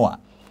asomafo no ho no a.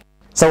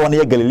 Sa wona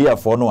ye Galilea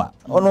fo no a.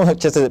 Ono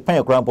chese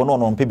pan krampo no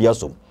no mpebia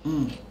so.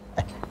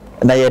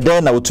 Na ye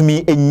den na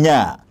otumi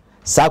enya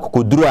sa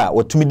kokoduru a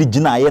otumi di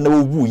gina ye na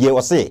owu ye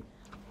wo se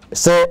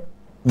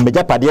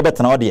meja pade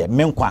betena ode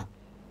menkwa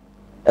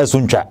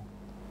esuntwa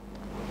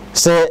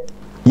se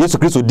Yesu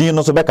Kristo din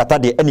no so be kata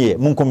de ene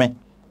munkume.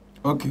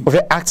 Okay.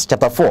 Okay, Acts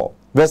chapter 4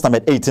 verse number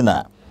 18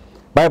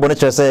 Bible no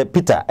chere say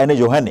Peter ene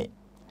Yohane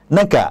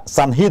nanka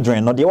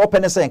Sanhedrin no de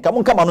open say nka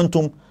munka ma no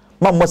ntum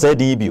ma mo say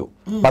din bio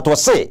but we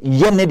say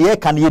ye ne de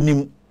kan ye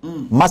nim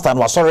master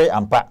no sorry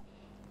ampa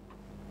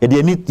ye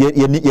de ni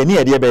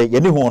ye be ye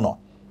ni hu no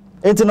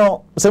enti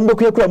no se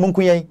mboku kura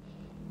munku ye.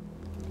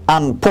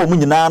 And Paul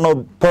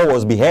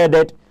was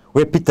beheaded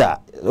with Peter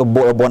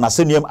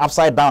Bonasinium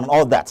upside down and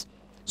all that.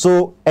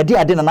 So I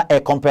didn't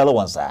a compel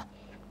one, sir.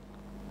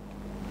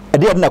 I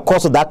didn't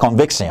cause of that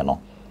conviction, you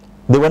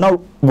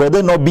know. Were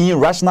they not being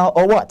rational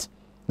or what?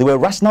 They were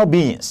rational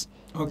beings.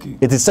 Okay.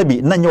 It is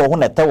sabi nanyo ho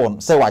na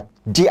tawon say wa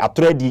di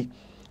atredi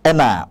e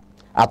na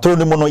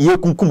atroni mo no ye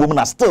kunkum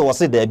na still was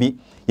say there be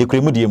ye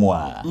kremu die mu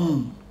a.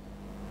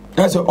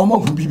 That's omo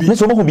hu bibi.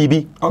 That's omo hu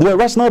bibi. They were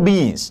rational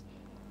beings.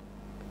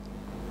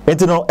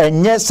 Enti no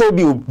enye se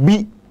bi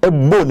obi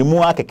egbo ni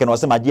mu akeke no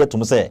se magye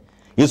atum se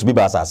Yesu bi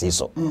ba asase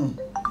so.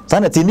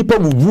 Sanati nipa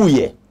bubu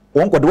ye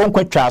won kwode won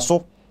kwatwa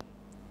so.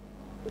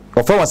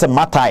 Ofo won se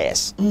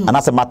Matthias and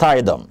as a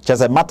martyrdom.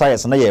 Chese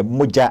Matthias na ye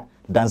moja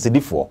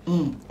dansedifo.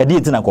 Edi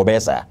enti na ko be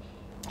sa.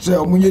 Se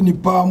omunye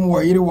nipa mu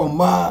wa yire wo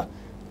ma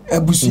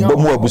abusuan.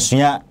 Mu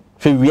abusuan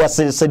hwe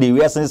wiase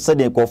se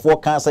de kofo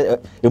kan se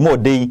emo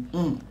dey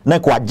na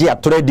ko agye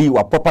atoredi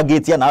wa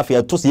propagate ya na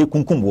afia to se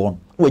yekunkum won.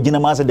 Wo gina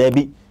ma se da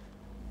bi.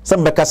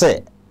 Some beka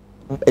say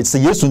it's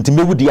Yesu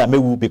ntimewu dia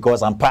mewu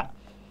because ampa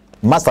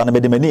master na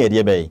bedemani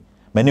ede be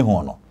mani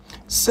ho no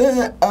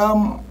say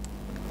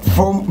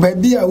from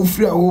baby a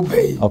ufri a wo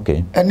be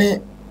okay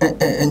ene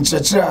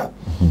enchechera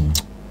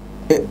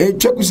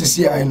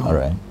chekusisi I know. All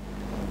right.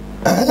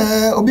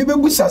 Obi be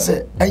busa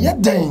say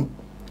enya den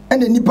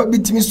and the nipa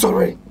bitimi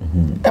sorry.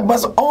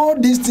 But all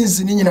these things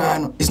in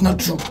nyina is not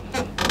true.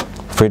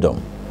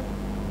 Freedom.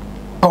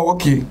 Oh,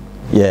 okay.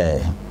 Yeah,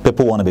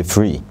 people want to be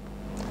free.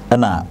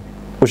 And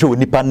we should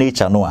nipa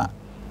nature no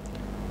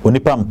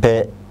nipa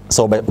mpe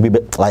so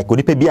like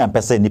nipa bi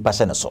ampe say nipa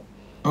hye ne so.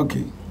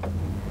 Okay.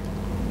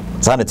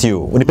 Sanity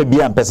you nipa bi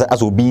ampe say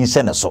as obi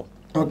hye ne so.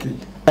 Okay.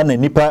 And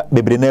nipa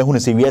bebre na hu ne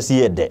say wiase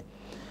ye de.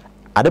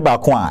 Ade ba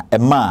ko a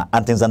ema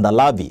Antinzanda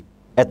Lavi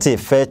at a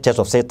Fair Church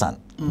of Satan.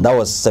 That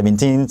was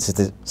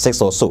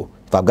 1766 or so,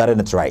 if I've gotten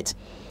it right.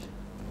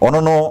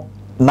 Ono no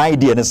na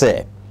idea ne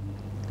say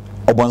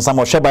obonsam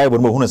o hwe Bible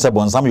mo hu ne say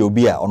bonsam ye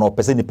obi a ono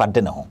pese nipa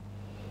de ne ho.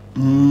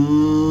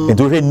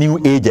 Into new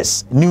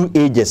age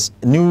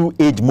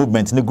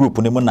movement in the group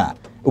na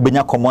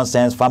obenya common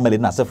sense family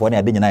na se for na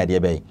ade nyina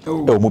ade be e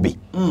o mu bi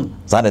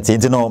so that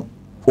you know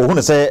o hu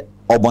say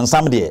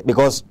obonsam de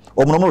because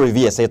omo no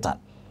revere Satan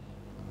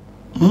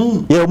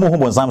yeah omo hu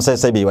bonsam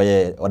say be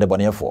we o de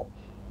bonefo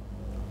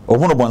o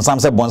hu no bonsam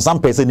say bonsam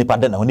person ni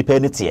pade na ho ni pe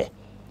ni tie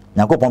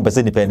Yakopon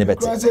person ni pe ni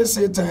beti Christ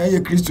Satan e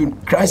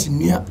Christ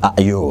nia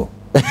ayo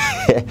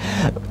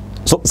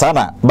so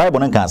sana Bible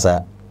nan kan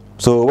sa.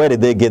 So where did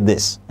they get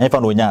this? If I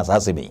know Nyas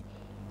has to be.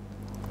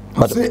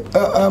 But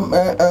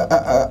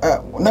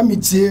let me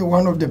tell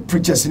one of the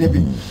preachers in it.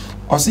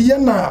 I see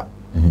na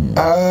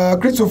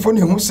Christopher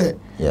who say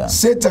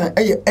Satan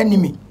is your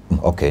enemy.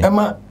 Okay.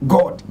 Emma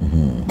God.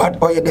 But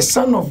or the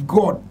son of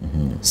God.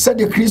 Said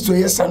the Christ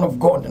is son of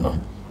God, no.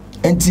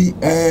 And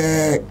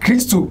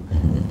Christo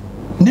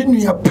didn't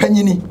you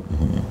penny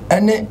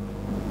and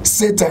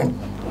Satan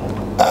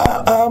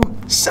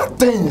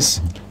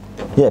Satans.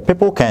 Yeah,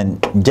 people can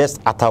just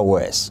utter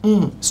words.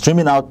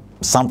 Streaming out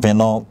something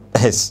no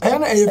is.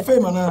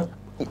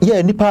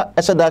 Yeah, nipa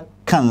that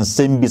can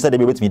same be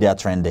said with me they are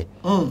trendy.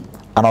 And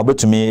I'll bet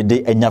to me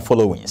they enya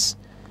followings.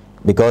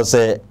 Because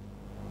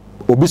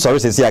obi sorry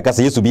say I can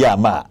say to be a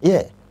ma.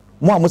 Yeah.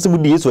 Mo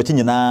amusimu di Yesu achi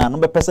nyina no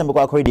be person be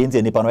kwa akori de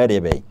nti nipa no e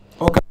be.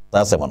 Okay.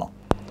 That's no.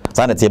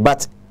 Sanity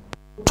but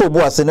to bo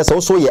ase ne so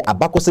so ye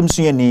abakosem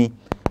suani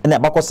na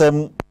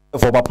abakosem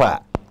for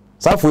papa.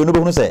 Safo no be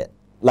hunu say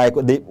like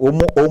the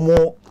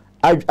omo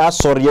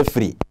sorry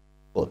free.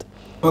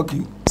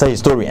 Okay. Say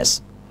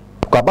historians.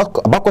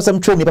 Abakosem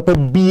tro ni papa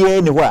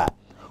bie ni ho a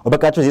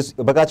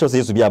obeka cho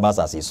say be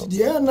amasa so.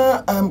 Yeah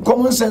na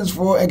common sense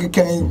for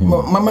again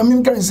mama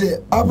mim can say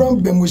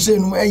Avram bemuse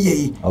no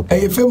eye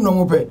eye fam no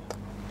mo pe.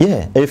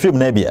 Yeah, a film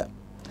na bia.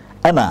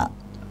 Ana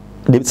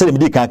they say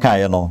me kan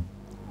kan no.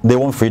 They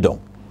want freedom.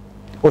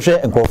 O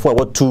hwe enkofo a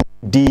what to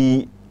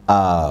di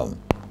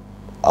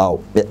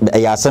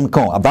asem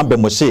kan Avram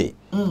bemuse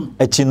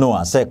echi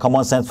no say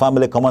common sense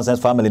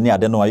family ni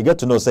ade no you get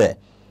to know say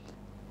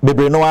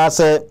bebre no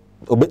say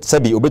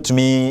obesabi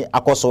obetumi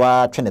akoso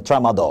a twene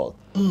tramadol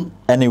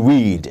any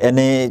weed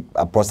any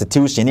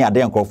prostitution ni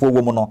ade enkofo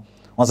wo mu no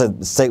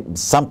on say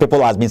some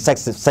people has been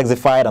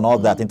sexified and all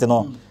that you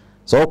know.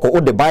 So ko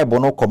the Bible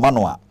no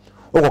komano a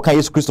o kan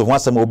Jesus Christ ho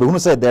asem obehunu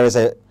say there is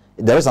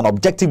an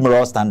objective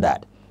moral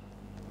standard.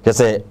 They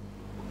say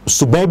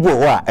suban bu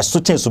ho a eso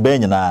chen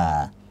suban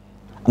nyina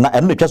na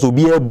eno ne twase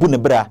obi abu ne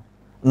bra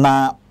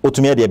na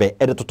otumi ade be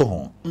ede toto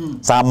ho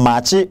sa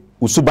maachi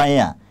usuban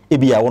a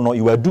ebia wo no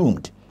you are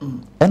doomed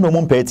eno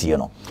mo mpeti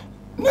no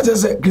na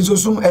say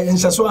Christosum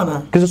enhyeso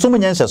ana Christosum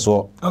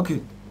enhyeso.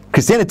 Okay.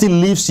 Christianity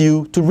leaves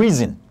you to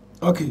reason.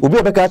 Okay. Obi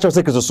obeka cho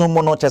say Christosum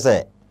mo no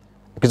chese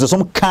because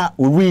some can't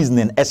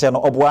reasoning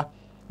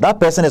that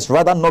person is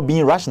rather not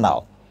being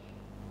rational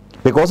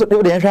because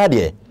the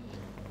entire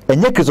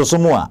and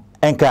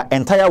yet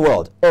entire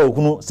world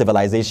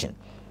civilization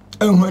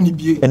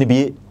and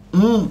be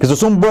because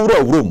some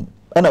room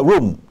and a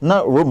room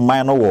not room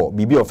minor war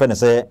be offended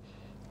say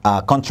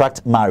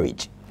contract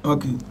marriage.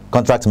 Okay.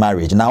 Contract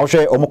marriage now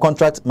share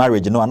contract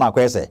marriage no na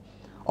kwese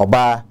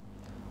oba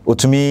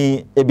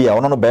otumi ebia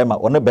ono no bema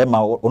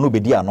ono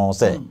bedi ano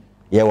say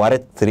ye ware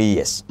 3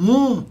 years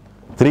 3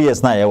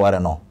 years na ye ware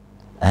no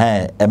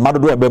e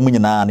madodo ebe mu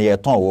nyina na ye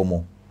ton wo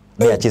mu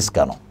na ye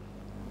chiska no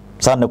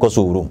sa ne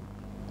koso room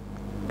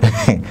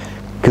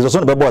kizo so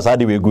ne bebo sa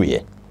de we gu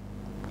ye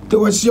te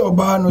was your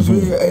ba no so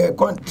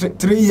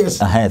 3 years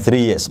 3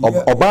 years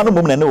oba no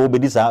mum na ne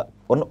obedi sa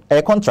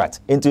a contract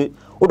into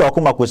odo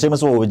akoma ko sheme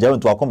so wo jaru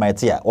to akoma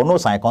ete a ono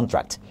sign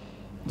contract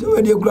do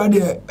de kura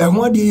de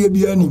ehwo de ye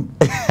bia nim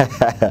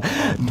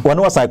one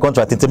was sign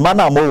contract into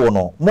mana mo wo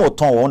no mo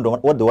ton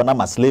wo de wona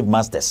ma slave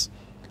masters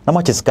na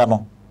ma chiska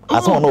no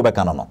aso ono be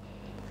kan no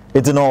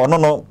enti no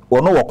ono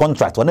wo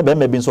contract one be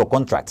maybe so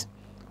contract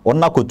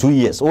ona ko 2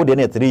 years o de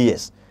na 3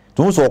 years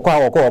tun so kwa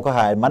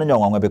ha man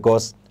nyanwa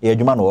because e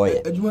adwuma no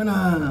oye adwuma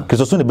na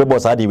kiso so ne be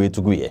boss ade we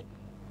to go ye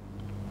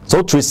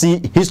so to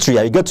see history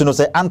you get to know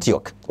say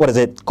Antioch what is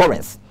it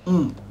Corinth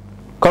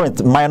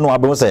Corinth man no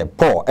abon say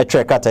Paul e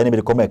twa kata ni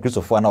be come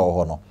Christopher na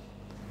ho no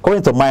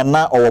Corinth man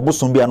na o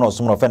busum bia na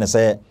osum no fe ne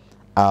say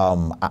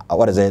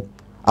what is it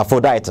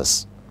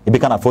Aphroditus e be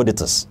kan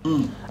Aphroditus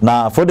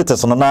na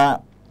Aphroditus no na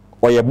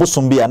oye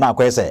busum bia na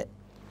akwese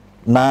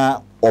na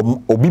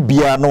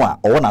obibia no a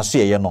ɔwɔ so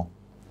ye no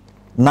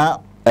na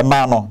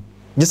ema no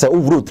gise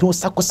ovuro through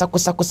sako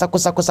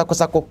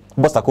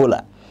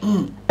bosakola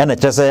ene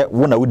kyese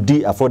wo na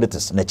wodi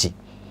Aphrodite na chi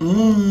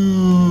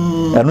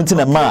enu ti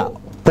na ma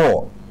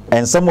Paul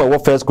and somewhere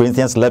what 1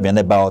 Corinthians 11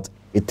 about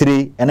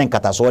 3 ene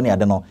nkataso ne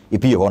ade no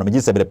epi ho no me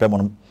gise berepe mo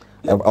no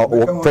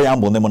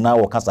preamble ne mo na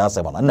wo kasa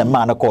asem no na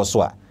ma na course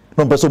a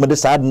no person me de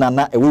sad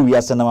na ewe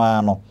wiase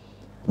na no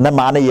na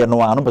ma na ye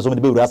no a no person me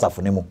de be wura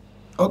asafo ne mu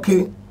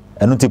okay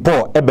enu ti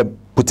Paul ebe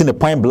putting a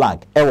point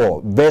blank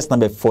ewo verse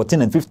number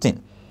 14 and 15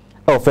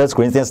 of 1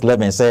 Corinthians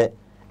 11 say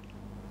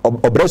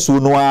obresu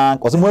no a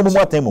ko se mo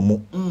atem mu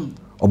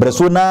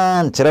obresu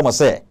na nkyere mo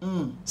se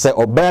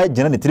oba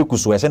gina ne tiri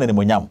kusu ehye ne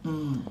monyam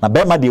na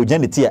be ma de ogina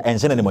ne ti a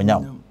enhye ne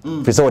monyam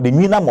fi se odi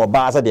nwina mo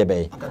ba sa de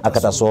be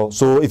akata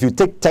so if you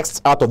take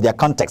text out of their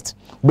context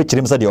be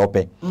chirim sa de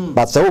ope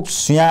but so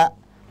sua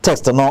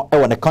text no e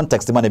won the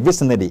context man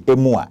vicinity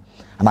emu a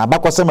na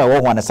abakose ma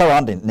wo ho ne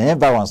surrounding ne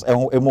environs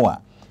emu a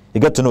you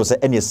get to know say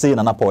any say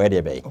na Paul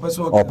de be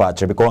or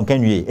patch because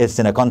can you it's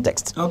in a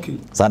context okay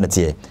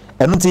sanity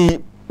enu ti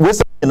we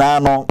say na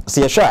no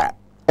se hwa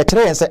e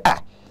kire yen say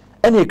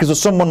any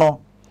kristosom no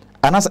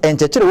anas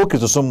enchechere wo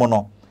kristosom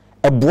no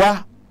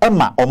eboa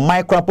ema o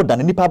micro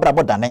dan nipa bra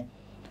bodane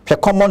hwe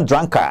common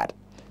drunkard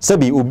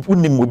sabi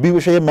unim obi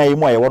hwe mai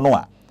mu ayewo no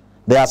a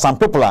there are some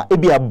people a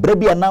ebi abra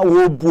bia na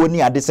wo buo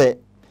ni ade say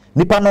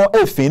nipa no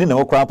efini na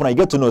wo kra you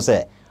get to know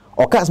say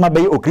o kasma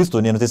be o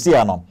kristo ni no se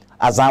ya no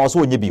azan was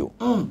onye bio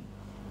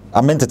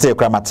amen tete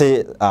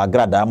kramate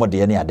agradaa mo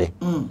de ni ade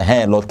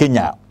Lord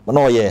Kenya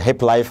no ye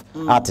hip life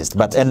artist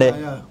but and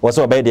was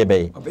obey de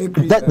be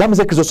that means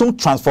kristo so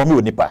transform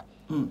you nipa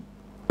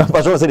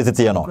but what say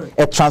tete no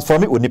e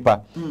transform you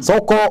nipa so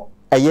ko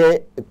eye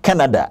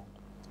Canada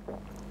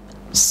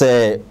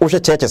say o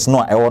churches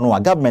no e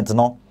wono government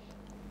no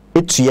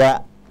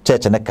etua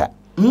church ne ka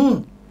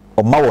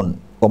o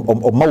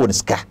mawon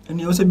ska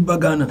eni o se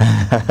bibagana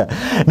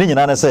ni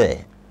nyina na say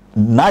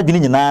na adwini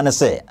nyina na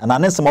say na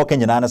ne nsema o ka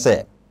nyina na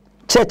say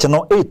church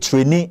no e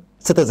train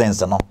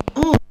citizens no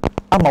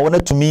ama wona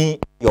tumi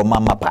your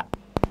mama pa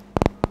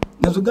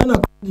na so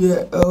Ghana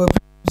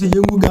say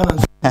yengu Ghana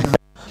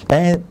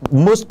and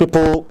most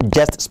people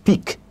just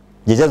speak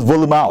they just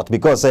volume out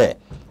because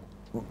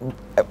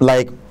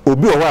like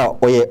obi owa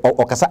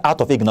okasa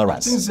out of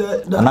ignorance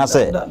and I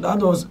say that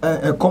was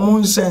a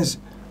common sense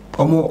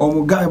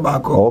omo guy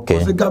back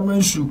okay the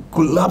government should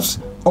collapse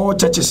all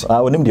churches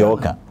onim de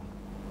oka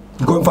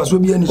go faso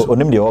bi ani so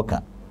onim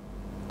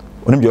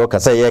de oka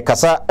say ye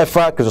kasa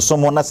efa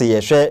kristosom na say ye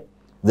hwe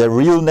the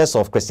realness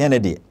of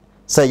Christianity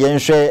say ye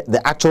hwe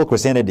the actual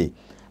Christianity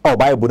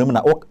Bible nim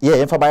na ye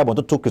emfa Bible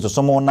to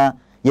kristosom na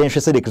ye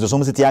hwe say the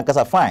kristosom city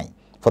ankasa fine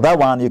for that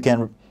one you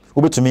can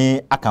obi to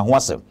me aka ho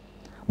asem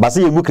but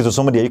say ye ngu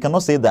kristosom there you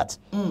cannot say that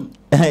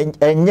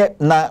enye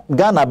na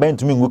Ghana ben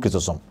to me ngu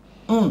kristosom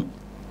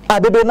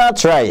Adebe na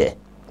try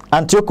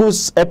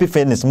Antiochus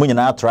Epiphanes mu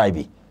nyina try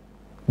bi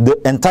the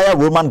entire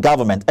Roman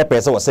government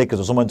epese was say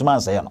kristosom ntuma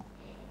ansay no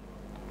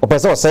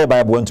opese was say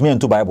Bible ntuma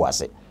ntu Bible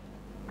ase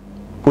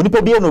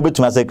onipa bia no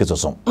obetuma say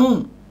kristosom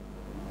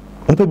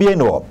onipa bia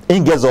no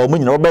ingezo mu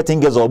nyina obet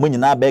ingezo mu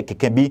nyina be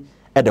keke bi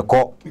e de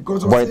ko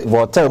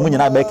votel mu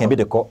nyina be keke bi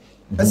de ko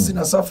esi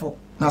na safo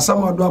na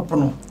samado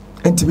apono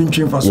ntimi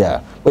ntwe mfa so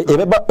yeah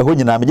ebeba ho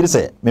nyina me gire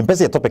say me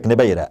pese topic ne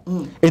be yera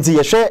enti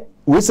ye hwe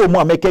we say mu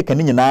ameke kan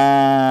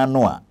nyina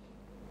no a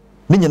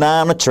ni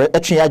nyina no kire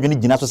atwe adwene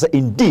gina so say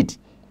indeed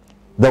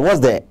there was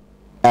the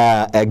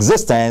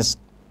existence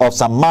of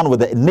some man with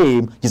the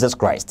name Jesus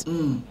Christ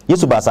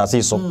yesu ba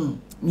asase so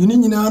ni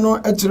nyina no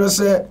atire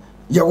say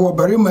ye wo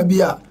barima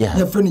bia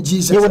ye friend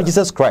Jesus ye wo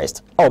Jesus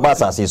Christ ba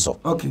asase so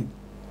okay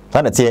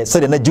that say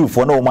the na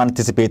Jewfo no one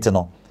anticipate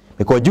no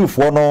because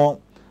Jewfo no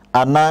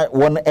ana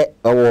won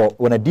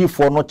when a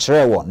D4 no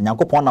kire won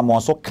Nyankopon na mo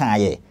so kan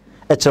ye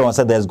e kire won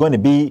say there's going to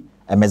be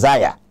a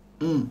Messiah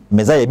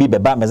Messiah bi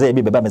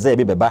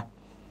beba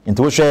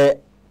into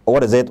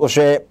what is it wo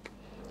hwe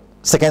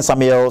 2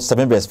 Samuel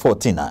 7 verse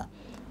 14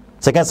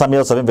 2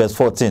 Samuel 7 verse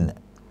 14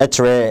 e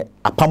kire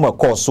apam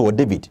course so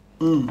David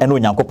and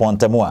Nyankopon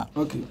temu a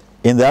okay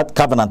in that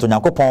covenant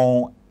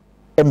Nyankopon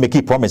e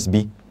make promise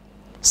bi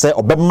say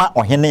obema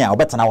ohene a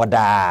obetena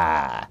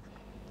wada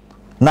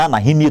na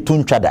hini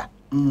tuntwada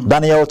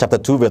Daniel chapter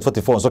 2 verse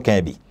 44 so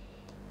can be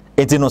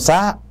enti no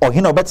sa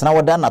ohene obetena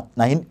wada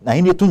na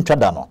hini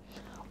tuntwada no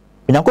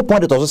Nyankopon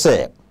de to so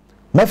say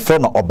me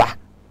frɛ no oba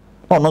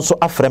na ono so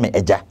afrɛ me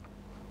agya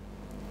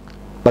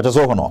but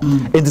so ho no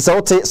enti say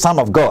wote son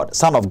of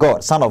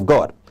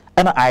God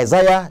and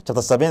Isaiah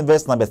chapter 7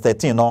 verse number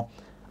 13 no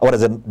what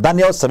is it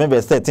Daniel 7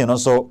 verse 13 no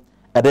so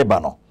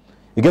edeba no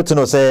you get to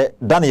know say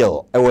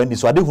Daniel e wani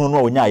so ade hunu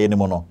no onya aye ni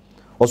mo no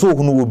oso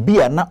hunu obi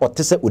a na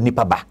otese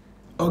onipa ba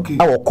okay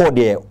awo call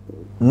there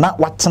na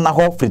watena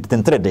ho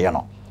fritentre de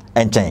no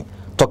enchen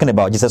talking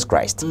about Jesus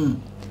Christ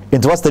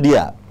into what study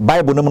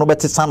Bible no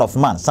beti son of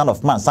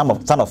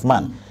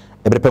man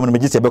every person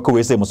me say be ko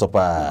we say so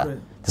pa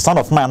the son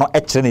of man no e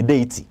kire ni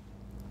deity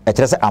e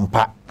kire say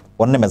ampa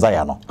won ne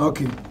Messiah no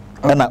okay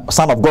and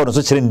son of God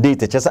so kire ni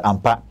deity e kire say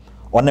ampa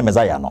on the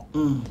Messiah no.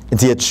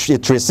 Into a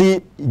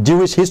tracy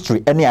Jewish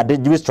history, any other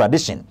Jewish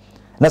tradition.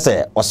 Na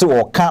say or say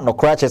or can't no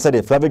crash said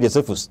the Flavia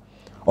Josephus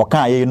or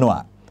can't you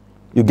know.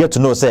 You get to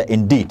know say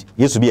indeed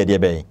yes to be a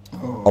dear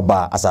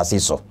oba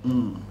asasiso.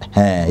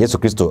 Yesu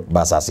Christo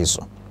ba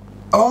asasiso.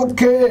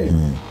 Okay.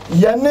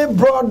 Yane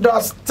brother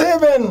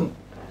Stephen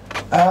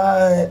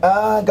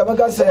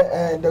Kamaka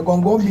say the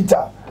Gongo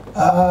Bita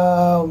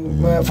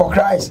for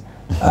Christ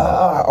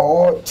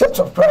or Church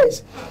of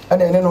Christ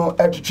and then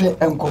to train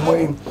and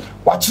come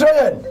what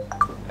said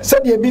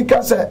ye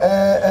because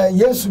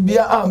yes be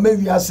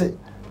maybe I say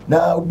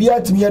na obi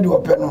atimi de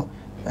openo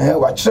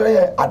wa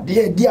kire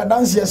ade dia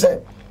dance say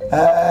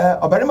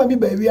obarema bi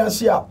ba wi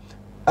ase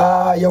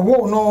a ye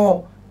wo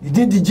no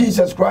did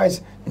Jesus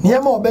Christ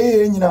niam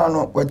obeye nyina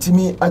no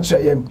watimi a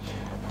kire yam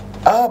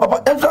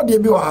papa entra de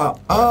bi wa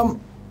ha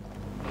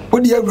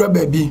odi awura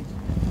ba bi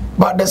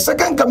but the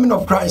second coming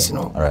of Christ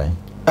no all right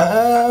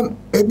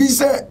ebi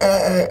say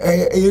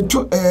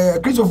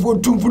Christopher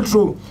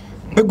tumfutro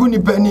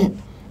eguni pani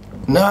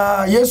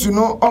na Yesu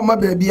no o ma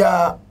ba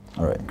bia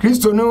all right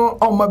Christo no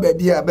o ma ba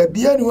bia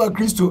ni wa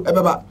Christo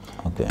ebeba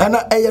okay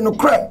ana eye no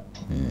kra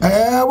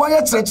wa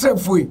ye tretre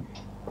foi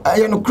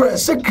eye no kra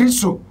se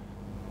Christo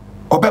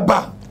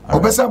obeba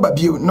obesa ba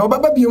bio na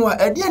obeba bio a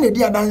ede na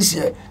dia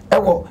danse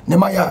ewo ne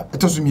maya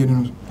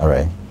etosumienu all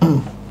right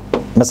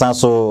mesa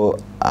so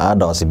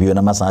adose bio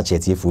na masa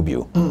chetiefo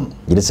bio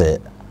yiri se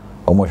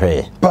omo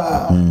hweye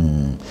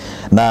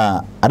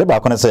na ade ba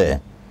kono se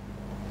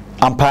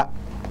ampa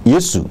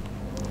Yesu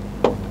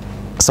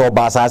so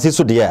ba asase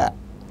so de a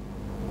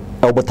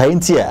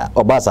obotainti a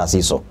oba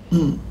asase so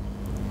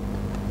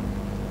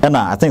and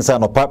I think say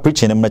no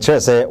preaching in mature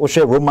say we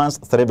share Romans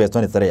 3 verse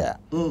 23 a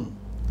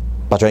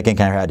Patrick can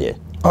hear there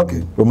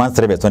okay Romans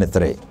 3 verse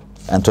 23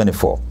 and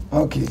 24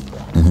 okay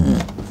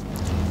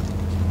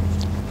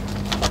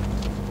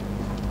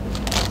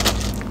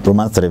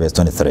Romans 3 verse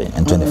 23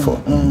 and 24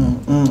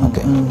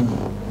 okay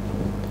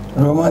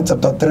Romans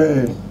chapter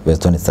 3 verse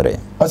 23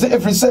 I say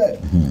if we say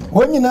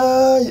when you na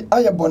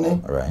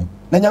ayabone all right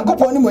na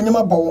nyankopon ni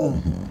monyama bo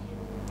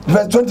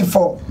verse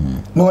 24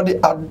 no de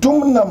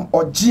adom nam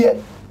ogie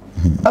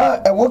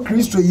ewo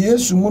Kristo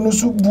Yesu munu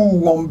su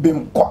bu won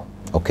bem kwa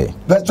okay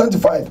verse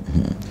 25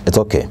 it's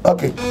okay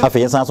okay afa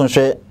yesan so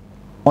hwe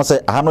on say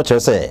aha no kire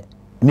say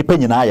nipa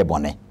nyina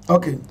ayebone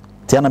okay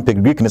tiana pe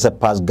Greek ne say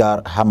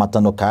pasgar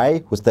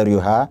hamatanokai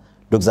hysteria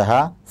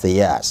doxaha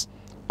theas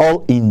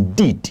all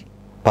indeed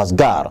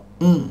pasgar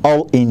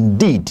all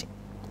indeed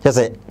just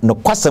say no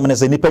kwasem ne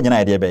say nipa nyina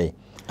ade be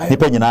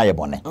nipa nyina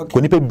ayebone ko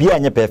nipa bia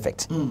anye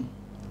perfect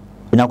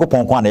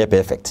Onyankopon kwa na ye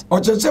perfect o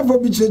chechefo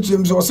bi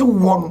chechem so se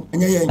won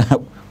enye yen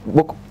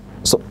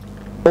so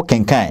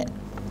okay kan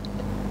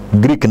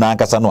Greek na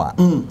ankasa no a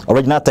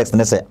original text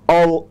ne say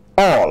all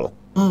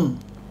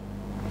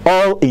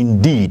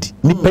indeed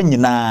nipa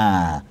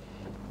nyina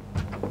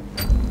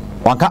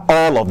wanka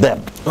all of them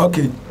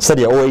okay said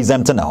they always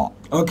exempt now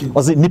okay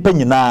was it nipa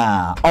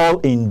nyina all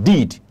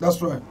indeed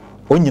that's right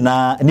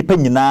onyina nipa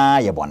nyina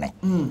ye bone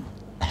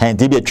and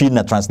they be a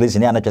na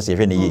translation na twese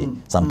hwe ne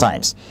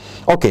sometimes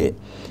okay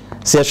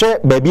se hwe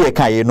ba bi e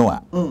kan ye no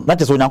a na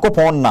twese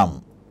Onyankopon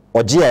nam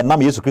oje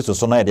nam Yesu Kristo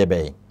so no ye de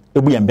be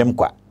ebu ye mbem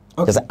kwa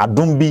twese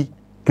adom bi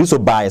Kristo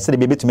ba ye se de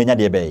be betumi nya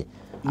de be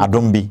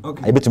adom bi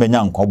e betumi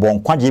nya nkobon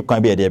kwaje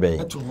kwan bi ye de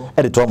be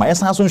e de to ma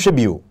esan so nhwe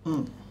bio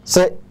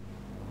se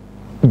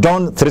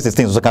John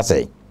 3:16 so ka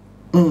say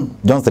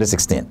John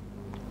 3:16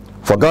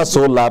 for God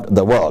so loved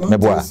the world me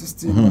boa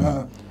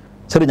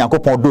se de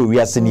Nyankopon do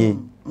wi aseni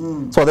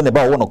so de ne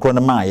ba wo no kro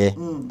ne maaye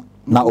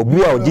na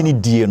obi a ogini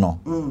die no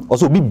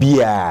oso obi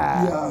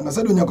bia na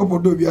se de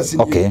Nyankopon do wi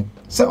aseni okay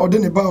se ode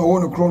ne ba wo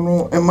no kro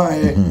no e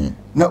maaye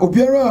na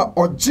obiara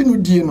oginu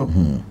die no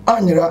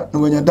anyira na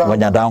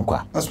wanya da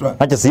nkwa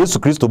na je se Yesu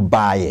Kristo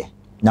baaye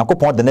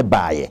Nyankopon de ne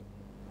baaye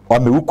o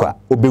mewukwa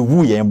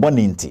obewu ye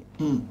mbone nti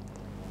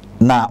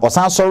na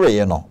osan sore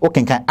ye no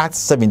okenkan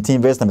Acts 17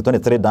 verse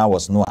 23 down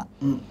was no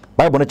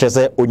Bible no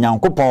chese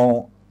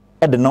Onyankopon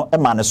ede no e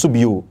ma ne so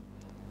bio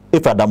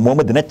if Adam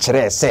Muhammad de ne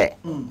kire se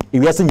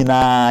iwiase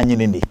nyina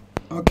nyine ni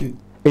okay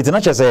it na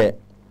chese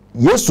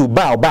Yesu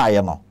ba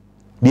ye no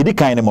de di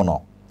kan ne mo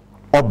no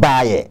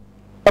obaaye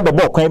e be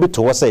bo kwan bi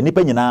to wo se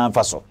nipa nyina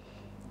mfa so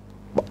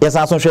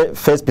yesan so hwe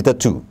 1 Peter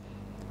 2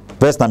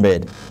 verse number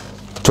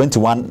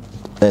 21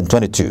 and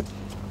 22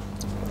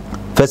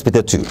 1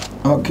 Peter 2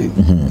 okay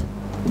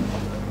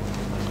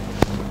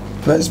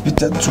 1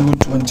 Peter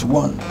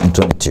 2:21 and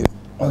 22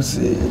 I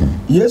say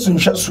Yesu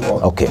nhweso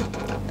okay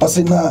I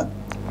say na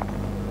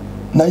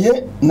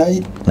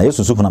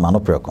Yesu sufu na mano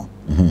preko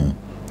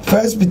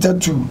 1 Peter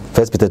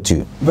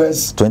 2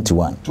 verse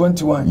 21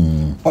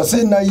 I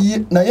say na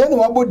ye no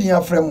wabodi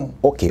afrem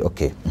okay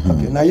okay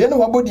na ye no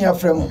wabodi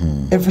afrem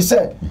if we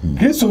say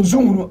Kristo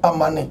nzunguru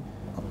amane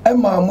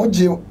ema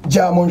moje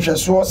jamo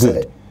nhweso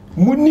se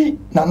muni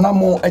na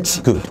namo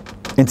achi good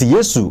into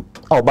Yesu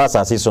oba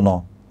asase so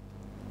no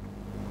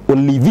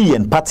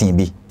Olivian pattern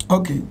bi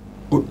okay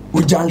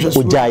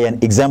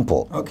Ujayan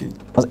example okay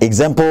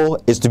example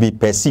is to be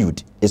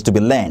pursued is to be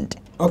learned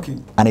Okay.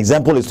 An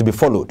example is to be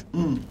followed.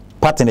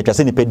 Pattern e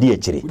twase ni pedi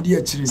akire.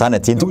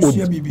 Sanity nti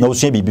na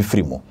osua bibi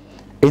free mo.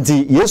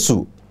 Enti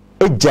Yesu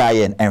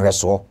ejayen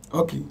enhweso.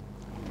 Okay.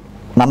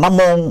 Na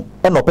namon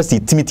e no pese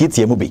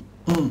timiti mu bi.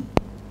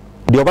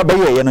 De oba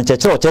baye ye no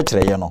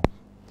chekere ye no.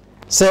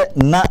 Se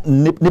na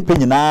nipa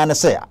nyina ne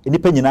se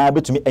nipa nyina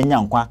betumi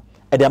enya nkwa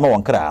e de ama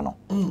won kra no.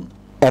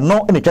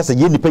 Eno ne twase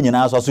ye nipa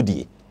nyina so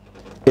die.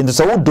 Enti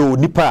so wodo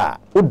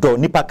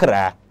nipa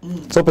kra.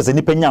 So pese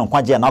nipa nya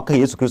nkwa je na aka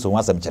Yesu Kristo ho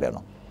asem kire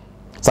no.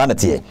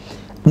 Sanity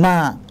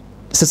na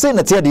sese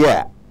na tie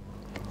de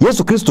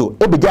Yesu Kristo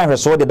ebegya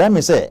hweso de dan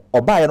me se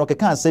oba ye no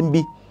keka asem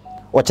bi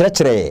o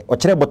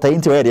kire botai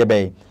nti we de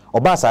be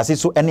oba asase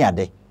so ene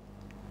ade.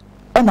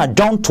 Na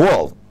John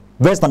 12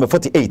 verse number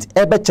 48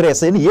 ebe kire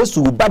se ni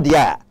Yesu ba de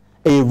a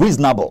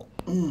reasonable.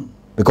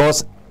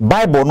 Because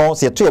Bible no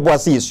se to ebo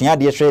ase yesua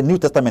de hwe New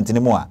Testament ni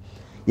mu a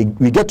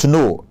we get to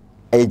know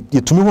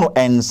yetumi hu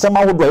ensema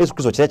hodo Yesu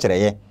Kristo kire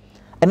ye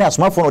ene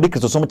asomafo no de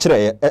Kristo som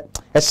kire ye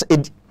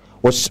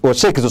o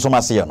shake Kristo som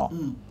ase ye no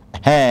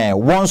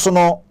once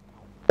no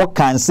o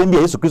kan sem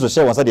Yesu Kristo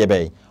share won sa de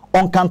be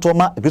on kan to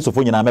ma Kristo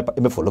fo nyina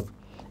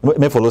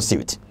me follow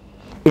suit.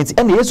 Enti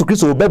ene Yesu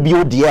Kristo ba bi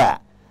odi a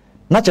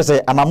na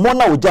chese anamo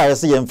na ogya ye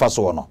se ye mfa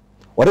so no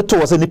o de to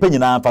wo se nipa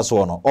nyina mfa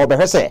so no o be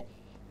hwe se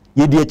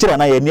ye di akira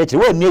na ye ni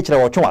akira we ni akira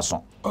wo twe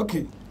waso.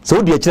 Okay. So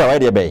wo di akira wa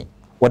de be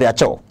wo de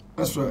achew.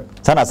 That's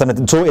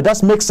right. So it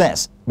does make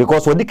sense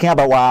because when they can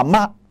about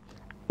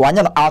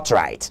wanya no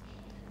outright.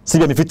 See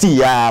me fiti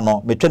ya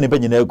no me twa nipa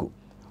nyina agu.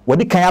 When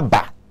they can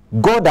ba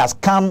God has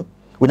come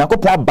when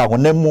yakopon aba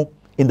honam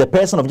in the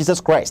person of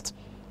Jesus Christ.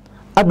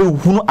 Abe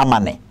hunu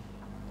amane.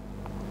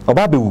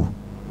 Oba be wu.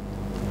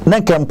 Na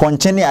nkem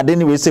ponche ne ade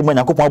ne we se mo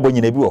yakopon aba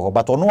nyina bi wo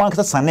but ono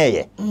wankasa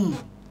saneye.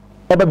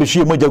 Eba be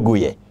hwie moja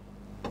guye.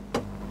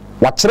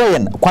 Wa kire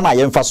yen kwana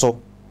ye mfa so.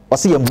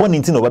 Wasi ye mboni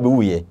nti no oba be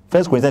wu ye.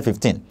 1 Corinthians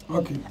 15.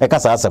 Okay. E ka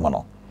sa asem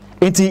no.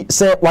 Enti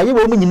se waye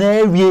wo mu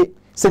nyina wie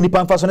se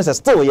nipa mfa so ne se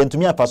still ye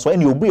ntumi afa so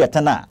ene obu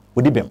yetana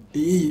odi bem.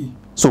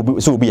 So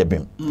obi ye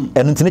bem.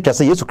 Eno ntini twa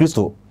se Yesu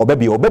Kristo oba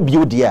bi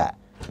odi a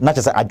na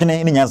twa se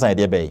adwene ne nyansa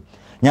de be.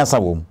 Nyansa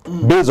wo.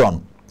 Based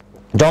on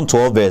John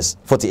 12 verse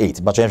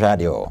 48. But you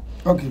heard it.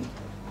 Okay.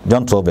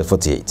 John 12 verse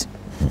 48.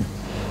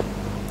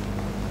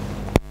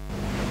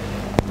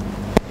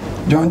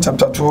 John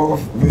chapter 12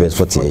 verse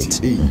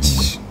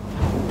 48.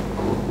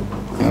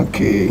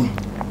 Okay.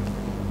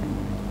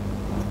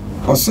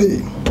 I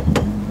say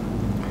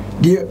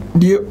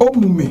the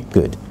omume.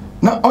 Good.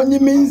 Na only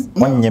means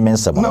na only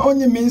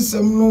means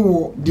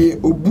no the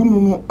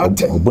obunu no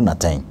aten. Obunu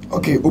aten.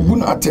 Okay,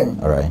 obunu aten.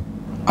 All right.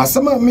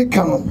 Asama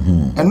meka no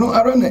eno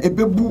ara na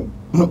ebebu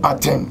no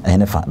aten.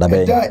 Enefa da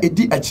be. Da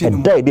edi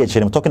achim. Da edi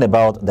achim. Talking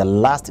about the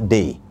last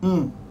day.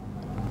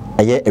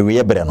 Eye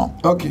ewe bre no.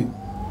 Okay.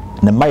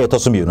 Na maye to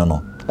so mi no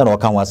no. E na o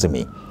kan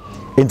wasemi.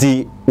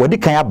 Enti wodi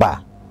kan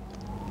aba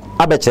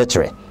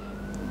abekyerekere.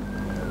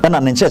 E na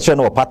ne nkyekere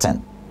no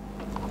pattern.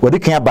 Wodi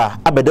kan aba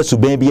abeda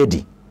suban bi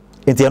edi.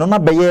 Enti eno na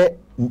beye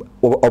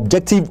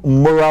objective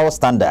moral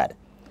standard.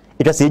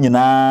 Ita se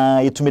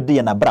nyina yetumi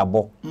de na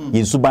brabo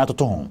yensuban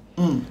toto ho.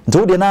 Nti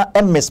wo de na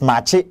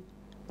mismatch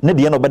ne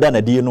de no beda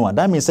na de no a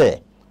that means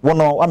say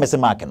wono wa mese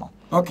mark no.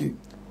 Okay.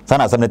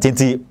 Sana asem na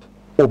tinti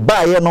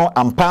obaye no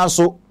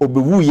ampanso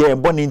obewu ye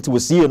mboni nti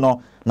wosie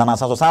no na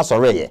nasaso san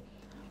sore ye.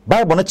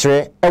 Bible no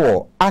kire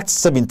ewo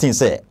Acts 17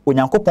 say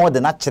onyankopon de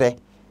na kire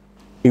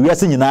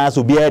ewiase nyina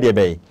so bia de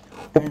be.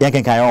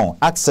 Yankenkan on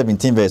Acts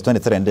 17 verse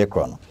 23 and de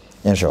chrono.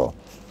 Ensure.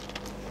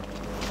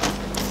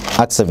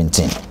 Acts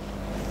 17.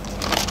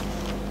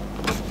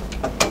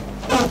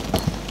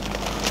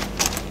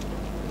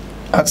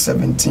 Acts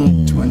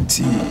 17,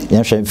 20.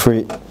 Yeah,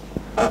 free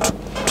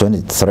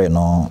 23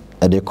 no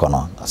at the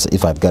corner.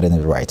 If I've gotten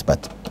it right,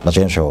 but you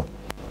can show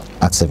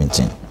Acts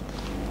 17.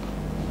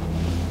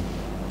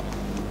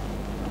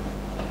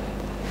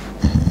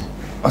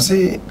 I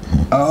say,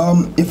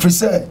 if we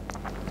say,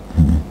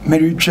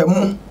 Mary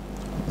Tremuna,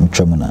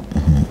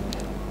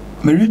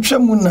 Mary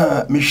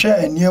Tremuna,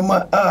 Michelle,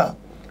 Niema,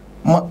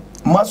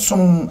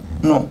 Masum,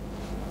 no,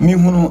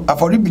 Mihunu,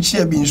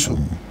 Aforibichia Binsu.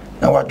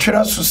 Now, what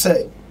Trinas to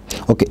say.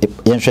 Okay,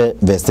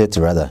 verse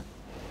 30 rather.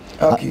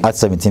 Okay. Acts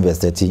 17 verse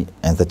 30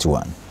 and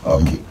 31.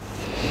 Okay.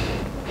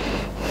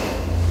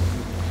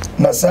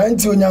 Na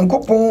sainti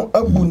onyankopon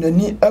agu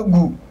nani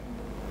agu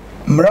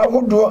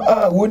mrahodo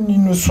a woni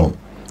no so.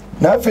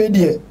 Na afa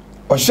de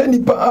o hye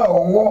nipa a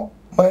owo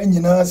ma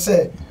nyina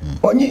se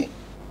onyi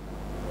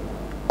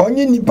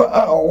nipa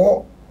a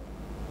owo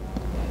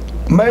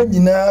ma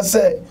nyina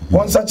se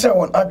won sa kire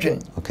won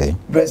adwen. Okay.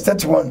 Verse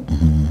 31.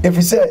 If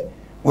he say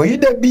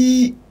wayida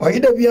bi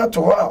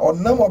ato ho a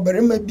onnam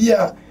oberema bi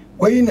a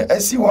wayi no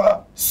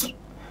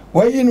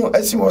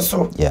asi wo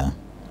so. Yeah.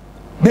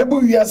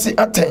 Bebu wiase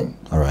aten.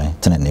 All right.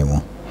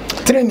 Tenenemu.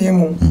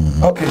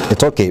 Okay.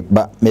 It's okay,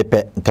 but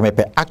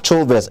mepe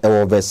actual verse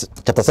verse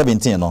chapter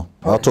 17 no.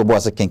 Auto boy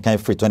say can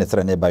free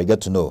 23 nearby you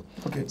get to know.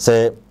 Okay.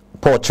 Say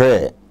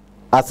portray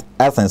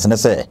Athens and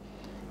say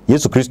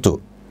Jesus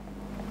Christo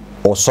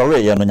or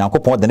sorry ya no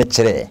nyankopon de ne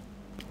kire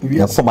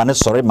for man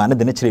sorry man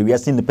de ne kire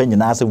wiase ne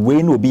panyina ase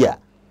we no obi a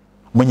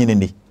munyine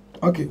ni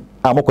okay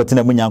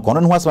amokotina munyanko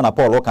no ho asema na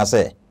Paul ka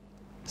say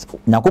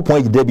Nyakopon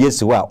agida bi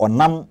esi wa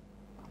onam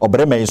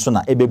obrema yiso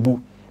na ebebu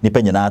ni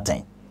panyina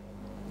aten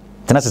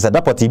tena se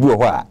dapoti bi wo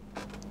ho a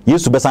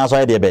Yesu besan so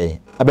ayede be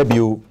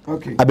ababio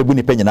abebu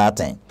ni panyina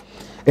aten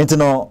enti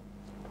no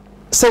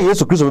say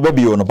Yesu Kristo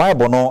bababio no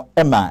Bible no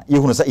ema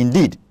yehunu say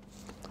indeed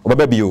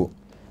bababio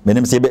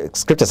menim say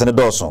scriptures ne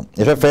dawson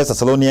if 1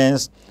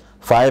 Thessalonians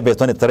 5 verse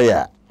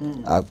 23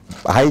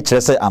 high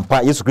church say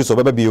ampa Yesu Kristo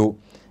bababio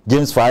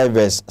James 5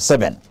 verse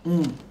 7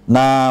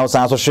 now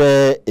so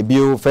share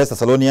ebio 1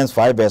 Thessalonians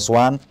 5 verse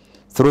 1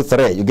 through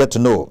 3 you get to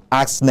know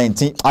Acts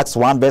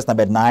 1 verse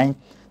number 9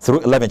 through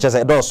 11 church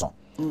say dawson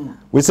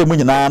we say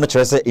munyina no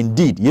church say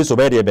indeed Yesu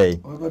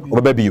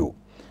bababio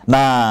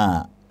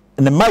na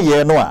ne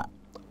maye no a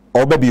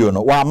obabio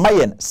no wa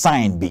mayen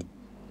sign be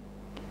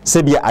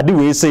say bia ade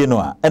we say no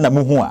a na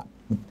muhu a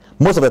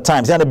most of the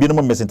times yana bi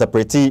no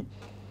misinterpret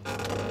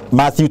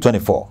Matthew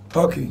 24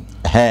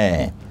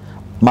 okay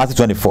Matthew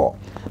 24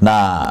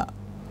 na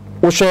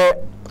wo share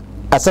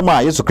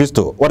asema Yesu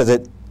Kristo what is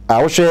it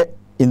wo share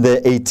in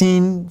the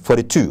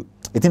 1842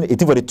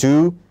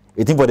 1843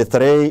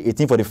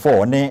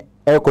 1844 ne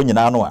eko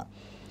nyina no a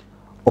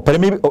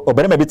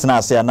opereme bitina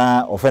ase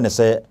na ofene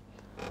say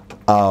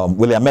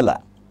William Miller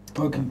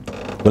okay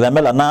William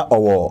Miller na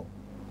owo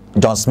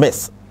John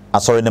Smith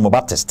asori ne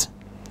Baptist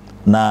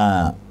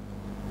na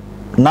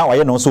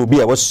waye no so obi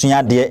a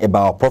wasua de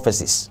about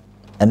prophecies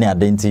ene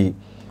adenti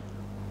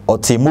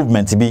oti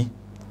movement bi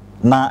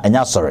na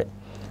enya sorry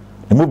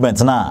the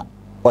movement na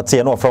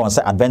oti no from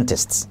say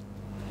Adventists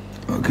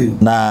okay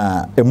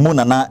na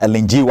emuna na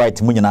LNG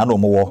White munyina na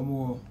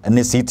omowo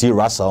ene CT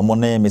Russell mo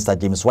ne Mr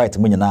James White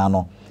munyina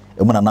no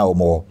emuna na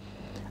omowo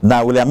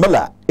na William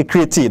Miller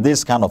created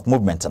this kind of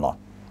movement no.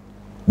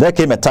 There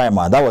came a time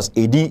that was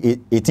AD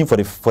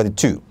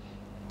 1842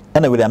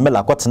 and William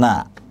Miller got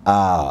na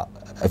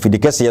if you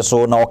case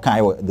so now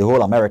kind the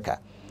whole America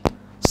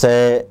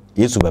say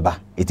Yesu beba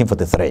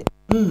 1843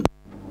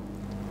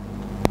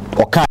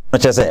 okay no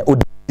say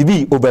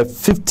over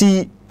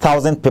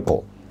 50,000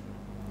 people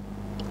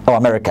of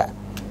America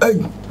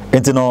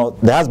and you know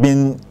there has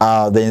been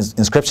the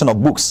inscription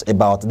of books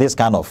about this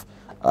kind of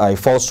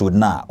falsehood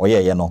now or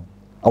you know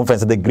I'm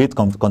friends the great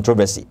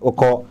controversy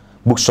oko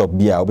bookshop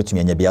bia obetumi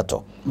anya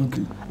biato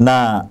okay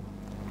na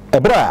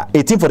ebra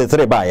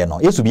 1843 ba ye no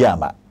Yesu bia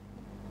ama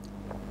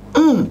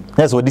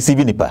yes what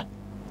deceiving nipa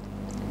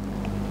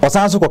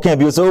osanso kokan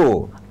bi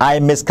so I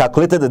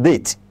miscalculated the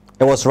date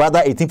it was rather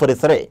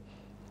 1843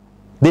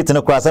 date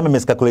no cross I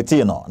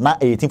miscalculated no na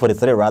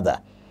 1843 rather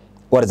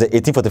what is it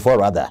 1844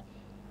 rather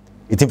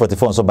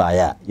 1844 so ba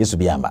ya Yesu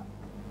bia ama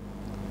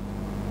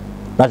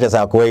na just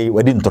akoi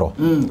wedi ntro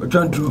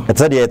otwantro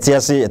etsa de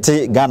etiase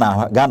eti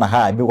Ghana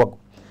ha bi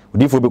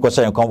udifo bi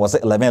kwasha en was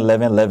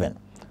 11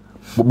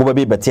 boba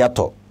bi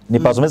betiato ni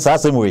paso me sa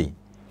asem we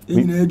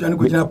ina edwane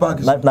ko jina park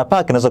na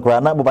park na so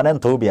kra na boba na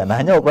nto bia na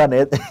hanya okra na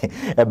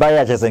e ba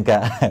ya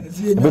chesenka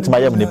betuma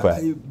yam nipa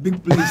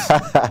big place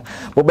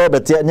boba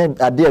betia nya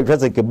ade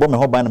atwase ke bom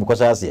ho ban na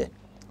kwasha ase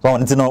so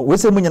nti no we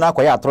se munyina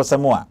akoya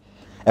atrosem a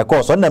e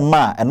course on dem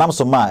ma enam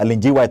so ma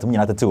LNG White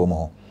munyina tete wo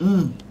mo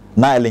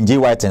na LNG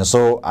White and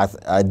so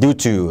due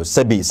to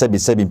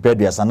sebi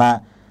impedious na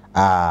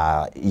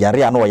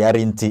yare ano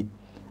yare nti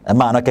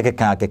ma no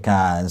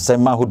keka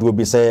nsema hodo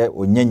bi say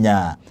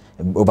onyanya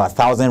over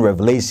 1,000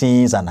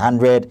 revelations and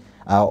 100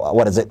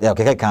 what is it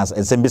keka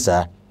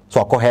nsembisa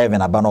so akọ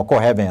heaven aba no akọ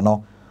heaven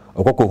no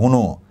okoko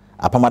hunu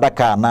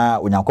apamadaka na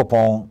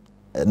onyankopon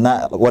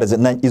na what is it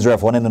na Israel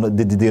for no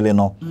didile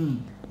no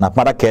na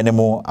apamadaka ne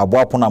mu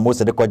aboapo na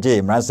Moses de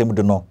koje mransem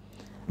du no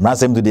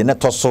Manasseh do the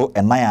netoso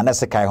and nine and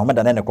sekai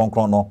homeda ne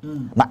kronkron no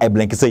na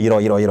eblenki say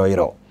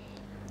yiro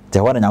te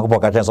ho na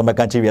Nyankopon ka tren so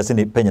meka nchi wiase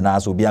ne panyina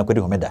so obi akwedi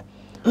homeda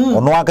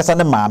ono akasa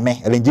ne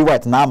maame LNG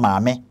White na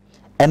maame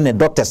and the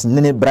doctors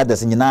ne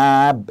brothers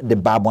nyina the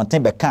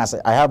babonten be kan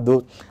I have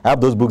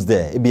those books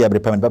there e be every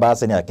payment baba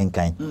say ne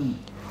akenkan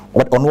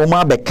ono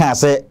ma be kan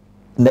say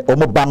ne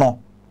omo ba no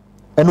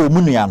ene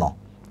omunua no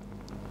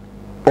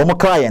omo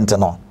client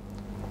no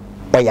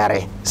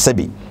oyare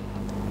sebi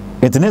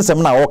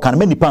Entinesem na wo kan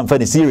many pan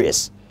fa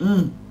serious.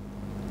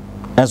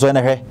 And so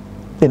ene hwe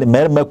ene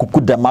merma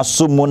kukuda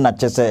masomo na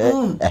chese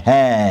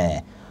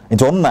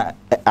Enti on na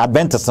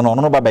Adventist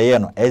no ba be ye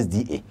no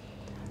SDA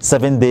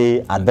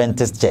 7-day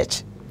Adventist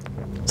Church.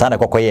 Sana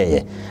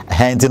kokoye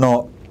enti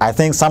no I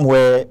think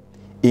somewhere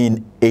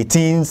in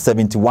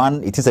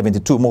 1871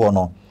 1872 mo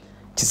no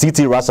CT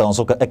Russell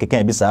so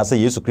ekeka bi sa say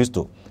Yesu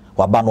Kristo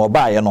wa ba no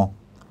ba ye no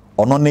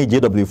ono na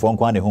JW fo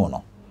nko ane hu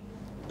no.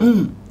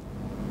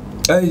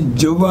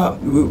 Jehovah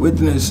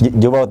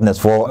Witness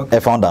for a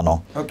founder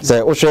no.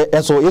 So Oshe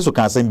and so Yesu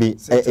can send be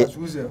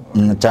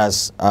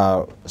just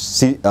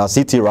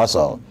CT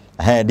Russell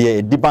had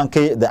the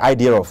debunk the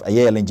idea of a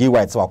LNG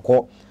White so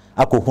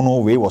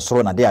akohunu we was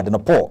thrown na dey ade no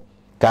Paul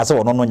ka say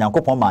ono no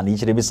Nyankopon ma na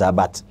ichire bi sa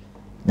but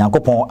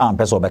Nyankopon am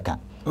person obeka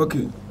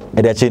okay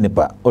e dey che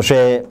nipa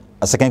Oshe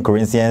 2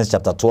 Corinthians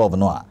chapter 12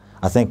 no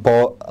I think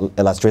Paul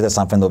illustrated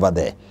something over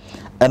there.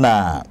 And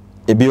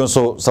it be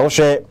also so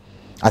share,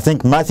 I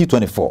think Matthew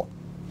 24.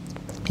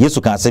 Yes,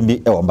 you can send me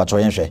but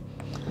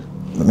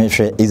me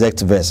share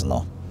exact verse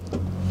no.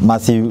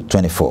 Matthew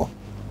 24.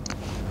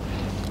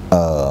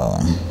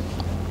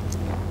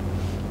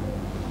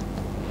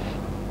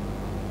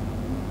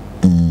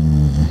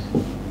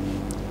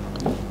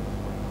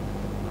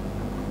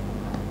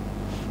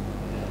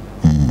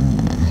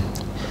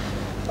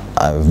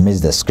 I've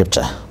missed the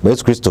scripture. But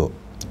it's Christo.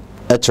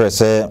 Actually,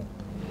 say,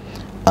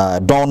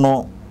 don't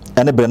know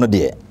any brand of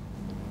dear.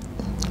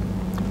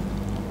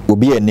 Will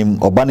be a name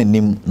or banning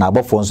name, now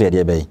obofour so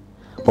dear bay.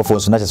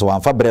 Obofour so that's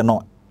one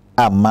fabreno,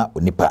 amma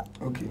unipa.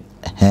 Okay.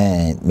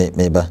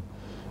 Maybe.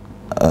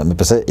 Me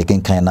per se, it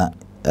can kinda,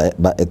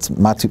 but it's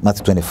Matthew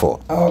 24.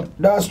 Oh,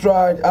 that's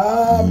right.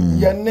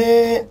 Your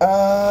name,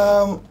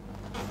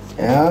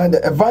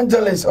 the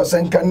evangelist or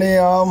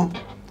Sankane,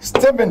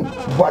 Stephen,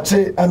 watch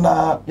it and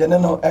you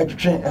know,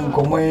 action and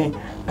come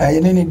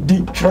you need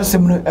deep trust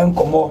him and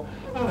come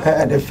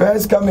the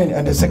first coming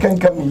and the second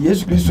coming,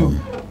 yes, please.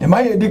 The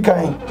my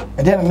kind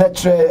and then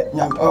natural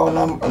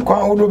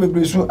quite old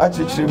be so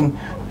attitude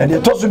and the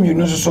tossum you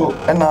know so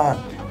and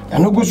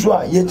no good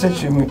so yet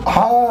him.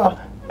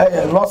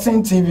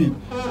 Lordson TV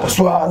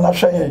so na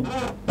hwe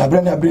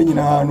na bring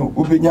na no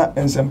ubenya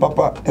ensem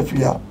papa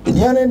afia.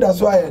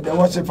 That's why the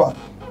worshiper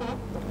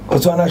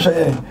also na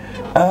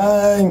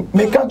hwe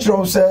make a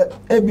throw say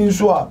ebi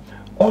so a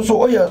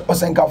also oye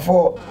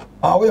osenkafo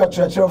oye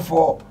church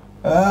for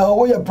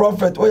oye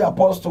prophet oye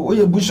apostle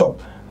oye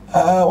bishop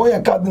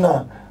oye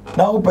cardinal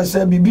now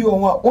person bibi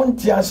on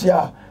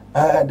tiasia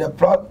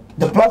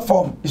the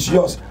platform is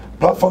yours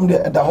platform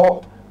the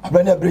whole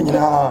bring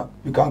na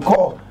you can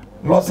call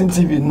Lordson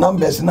TV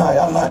numbers na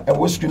ya na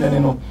e screen ni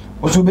no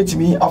also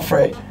betimi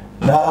afre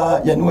na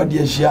ya no ade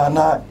ahia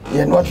na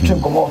ya no atwetwe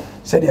nkomo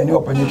said ya ni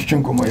opanye twetwe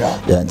nkomo ya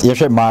you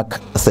should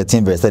Mark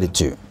 13 verse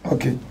 32.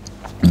 Okay.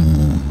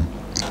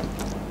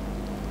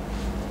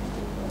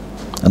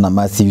 And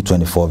Matthew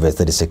 24 verse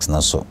 36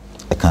 na so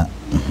I can't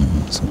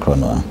some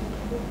chrono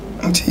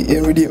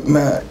already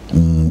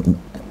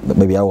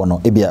maybe I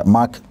want to maybe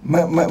Mark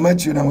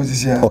Matthew na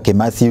was here. Okay,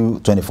 Matthew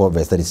 24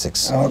 verse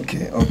 36.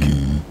 Okay.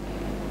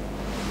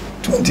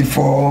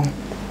 24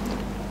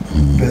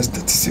 verse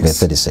 36. Verse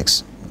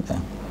 36. Yeah.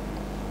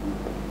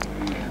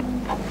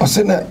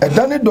 Osena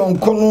edane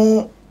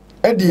donkono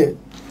edie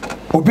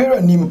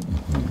obera nim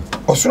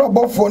osoro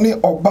bofo ni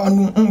oba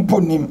no mpo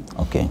nim.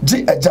 Okay.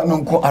 Di eja no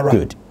nko ara.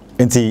 Good.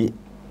 Enti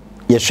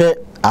ye hwe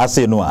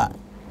ase no a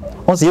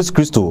once Jesus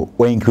Christo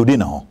we including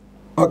no.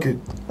 Okay.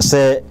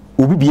 Say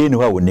obi bie ni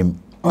ho a wonim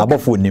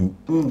abofo nim.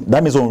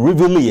 That means on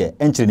reveal ye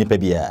enchire ni pa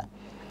bia.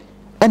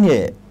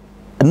 Ene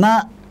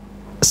na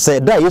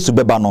said that Yesu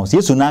beba no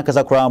Yesu na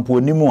kasa kra mpo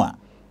onimu a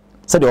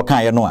said o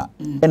kan ye no a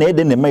ene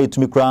ede ne mai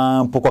tumi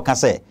kra mpo koka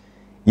se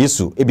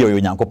Yesu ebi oyo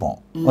nyankopon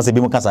o se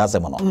bi mu kasa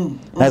asem no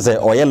na say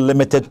o ye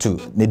limited to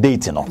the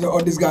date no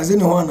o disguise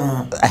ni ho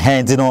na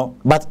hand no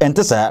but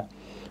entesa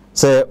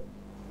say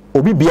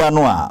obi bia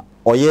no a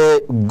o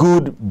ye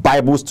good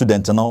Bible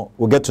student no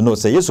we get to know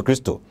say Yesu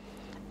Christo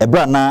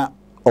ebra na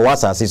o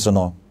wasase so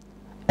no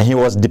and he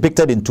was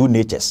depicted in two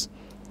natures.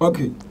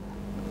 Okay.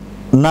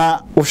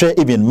 Now,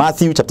 even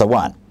Matthew chapter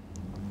 1,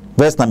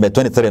 verse number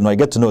 23, and I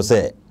get to know,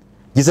 say,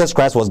 Jesus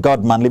Christ was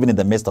God man living in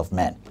the midst of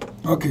men.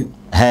 Okay.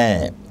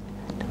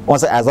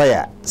 Once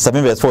Isaiah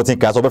 7 verse 14,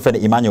 cast over friend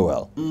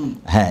Emmanuel.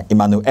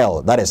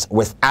 Emmanuel, that is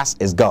with us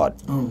is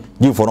God.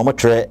 You for no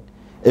tray,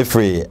 if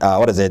we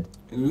what is it?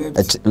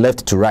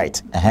 Left to right.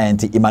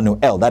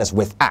 Emmanuel, that is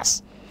with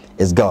us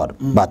is God.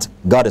 But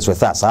God is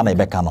with us.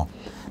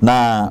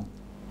 Now,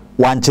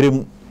 one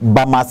chrim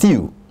by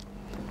Matthew.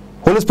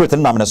 Holy Spirit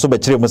na me so be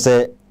kire mu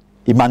say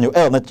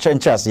Emmanuel na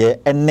chenchas ye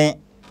ene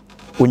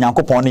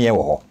onyankopon ne ye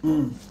wo ho.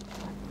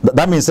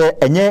 That means say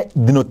enye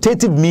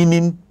denotative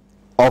meaning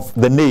of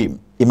the name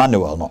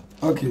Emmanuel no.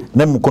 Okay.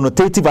 Name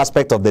connotative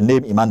aspect of the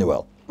name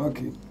Emmanuel.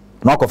 Okay.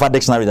 No Kofi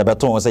dictionary da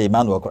beton say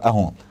Emmanuel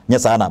ahon nye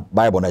sa na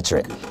Bible na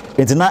kire.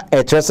 Enti na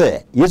e kire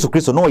say Jesus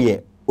Christ no ye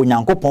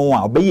onyankopon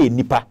a obeye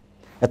nipa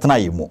etena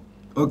ye mu.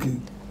 Okay.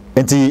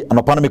 Enti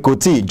anopa na me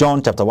koti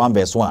John chapter 1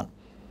 verse 1.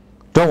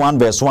 John 1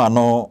 verse 1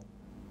 no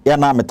ya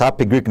na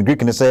metape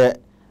Greek ni say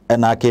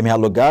na came here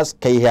logos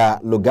kai here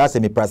logos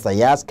mi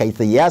prasayas kai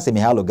thayas mi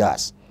here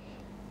logos.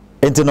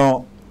 Enti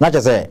no na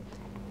just say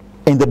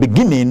in the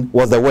beginning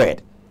was the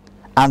word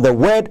and the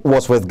word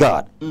was with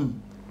God.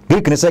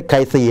 Greek ni say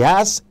kai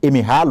thayas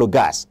mi here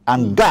logos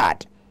and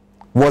God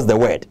was the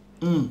word.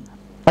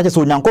 Na just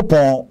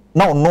onyankopon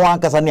na ono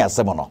ankasa ni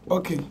asem no.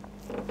 Okay.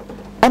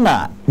 And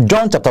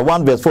John chapter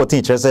 1 verse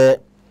 14 say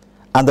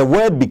and the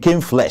word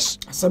became flesh.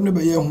 Asem ne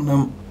be ye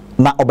hunam.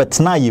 Na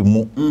obetena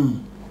yemu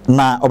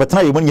na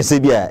obetena yemu nyese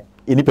bia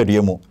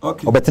enipadua mu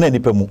obetena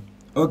enipa mu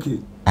okay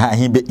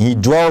he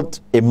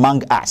dwelt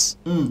among us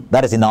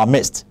that is in our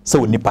midst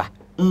so nipa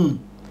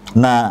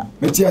na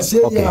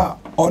metiase ya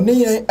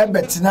oni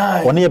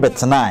ebetena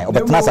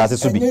obetena sase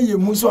so bi enye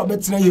yemu so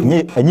obetena yemu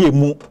enye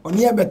yemu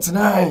oni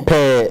ebetena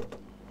pe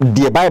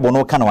the Bible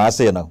no kan wa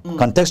say no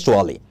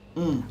contextually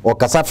o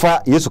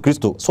kasafa Yesu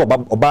Kristo so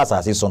oba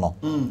asase so no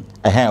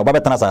oba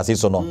betana asase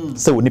so no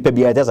se onipa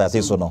bia dey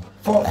asase so no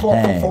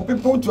for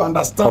people to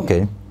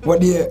understand what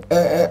the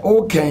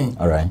okay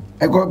all right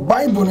I got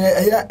Bible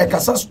e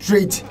kasa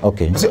straight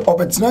say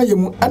obetena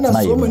yemu and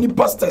so many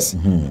pastors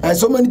and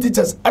so many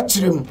teachers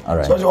actually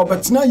so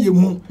obetena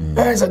yemu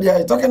say they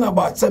are talking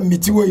about some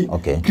mitiwe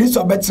Christ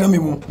obetena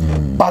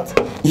memu but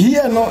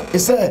here no it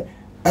say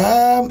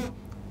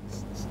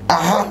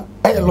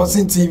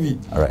Lordson TV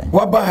all right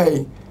what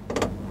by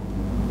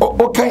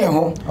okay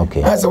ho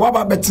as what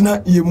about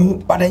betena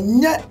yemu but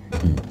nya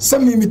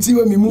some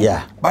mitiwe memu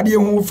but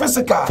you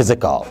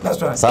physical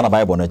that's right sana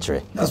Bible no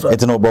chere that's right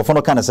it no but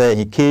for kind of say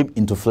he came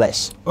into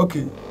flesh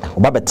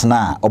oba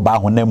betena oba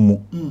honam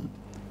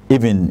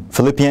even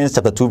Philippians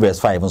chapter 2 verse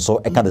 5 and so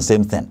it kind the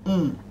same thing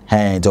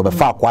to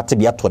obefa kwate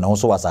bia to ne ho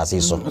so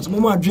wasase so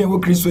mo adwen wo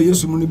Kristo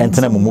Yesu mu ni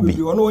entena mu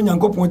bi ono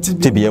onyankopon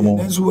tibia mu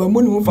nso wa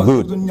mu ni mo fa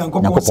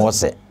nyankopon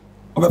se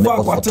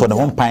obefa kwate to ne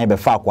ho pan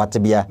befa kwate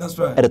bia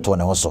e de to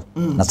ne ho so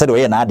na say de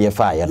oye na ade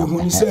fa ye no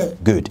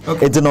good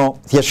it no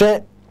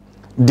yehwe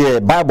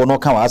the Bible no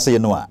kan wa say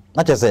no a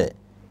na che say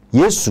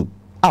Yesu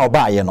a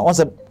oba ye no on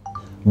say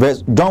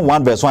John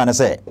 1 verse 1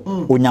 say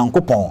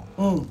onyankopon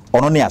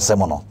ono ne asem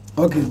no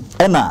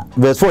ena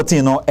verse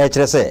 14 no e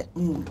kire say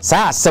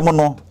sa asem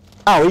no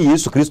a o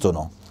Yesu Kristo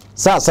no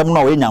sa asem no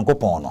o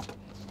nyankopon no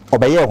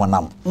obeye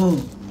honam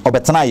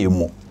obetena ye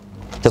mu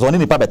keso oni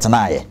nipa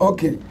betena ye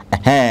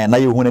na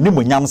ye hu na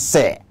nimonyam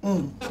se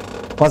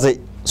say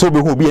so be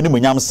hu bi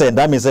nimonyam se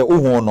that means say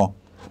ohu no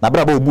na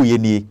bra ba obu ye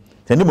nie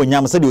se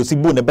nimonyam se de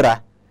osibu ne bra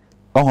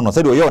ohu no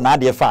se de oye na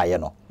ade fa ye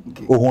no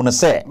ohu no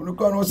se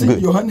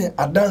Yohane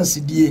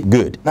adanse die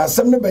good na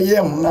asem ne be ye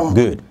honam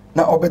good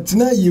na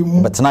obetena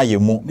yemu betena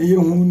yemu na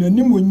yehu na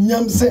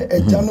nimonyam se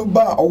eja no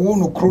ba owo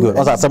no kro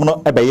o sa asem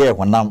no e be ye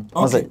honam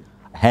o say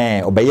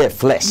obeye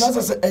flesh na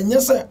say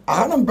enye say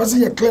ahanam pese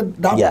ye clear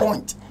that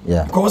point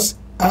because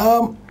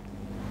a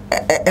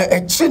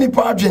chini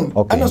pardon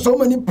and so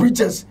many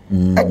preachers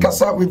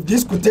ekasa with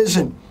this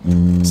quotation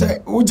say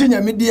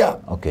ujinya media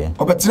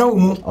obetena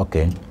umu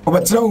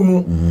obetena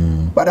umu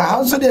but the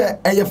house there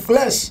a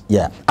flesh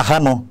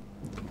ahano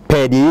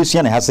pe de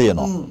yesu ne hase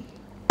no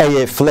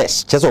a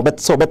flesh cheso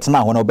obetena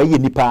ho na obeye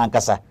nipa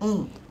ankasa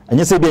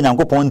enye se be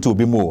nyankopon nti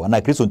obi mu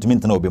na Kristo ntumi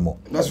ntena obi mu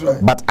that's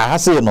right but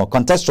ahase no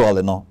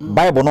contextually no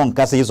Bible no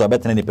nkasa yesu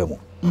obetena nipa mu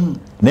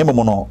na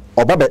emo no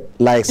obabe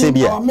like say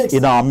be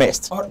in our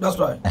midst that's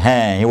right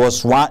he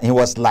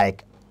was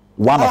like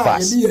one of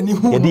us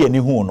yedi ani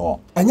hu no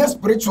enye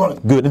spiritual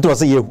good nti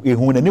say ye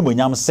hu na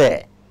nimonyam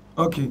say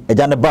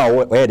eja ne ba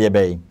o ye de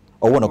be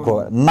owo no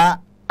ko na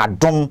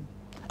adom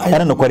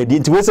ene no kwade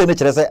nti we say ne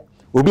kire say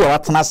obi a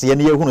watena se ye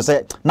ne ye hu no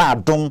say na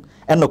adom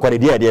ene no kwade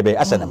de de be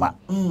ase ne ma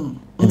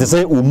nti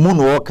say umu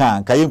no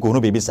kan ka ye nko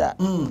no bebi sa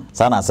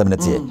na asem ne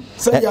tie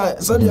say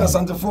ya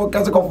santifo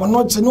ka se ko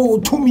no chi no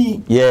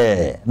otumi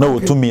no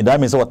otumi that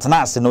means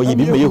watena se no ye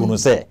bi me ye hu no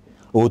say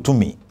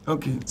otumi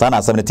na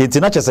asem ne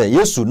tie na che say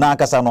Yesu na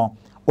akasa no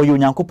oye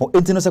onyankopon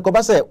enti no se ko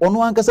ba say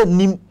ono ankasa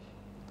nim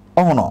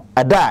ohono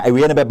ada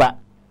ewe ne beba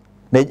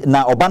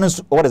na oba no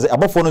what is it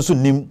abofo no so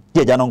nim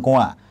tie ja no nko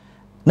a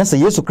na say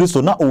Yesu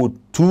Kristo na o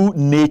two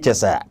natures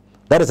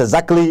that is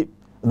exactly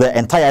the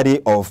entirety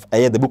of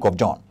the book of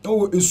John.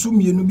 So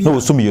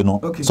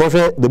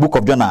the book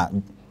of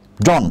John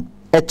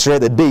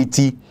the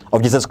deity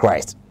of Jesus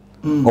Christ.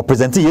 Or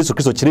presenting Jesus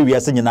Christ we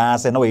are saying na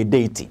say no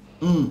deity.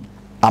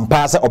 Am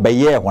pass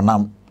obeye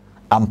honam.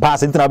 Am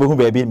pass intina be hu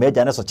baby me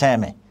jane so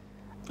cheme.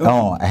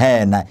 Oh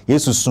na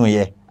Jesus sun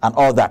ye and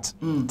all that.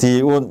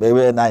 Ti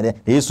na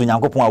Jesus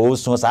nyankopon a wo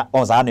sun sa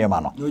on sa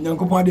anema no.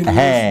 Nyankopon de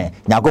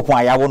nyankopon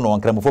ayawo no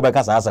nkramofo be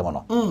ka sa asem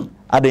no.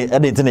 Ade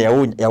ntina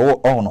yawo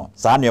on no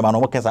sa anema no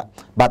mo kesa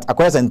but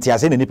akwes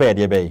ntiase ne nipa ye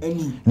de be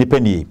nipa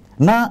ni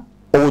na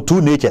o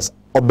two natures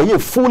obey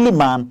fully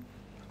man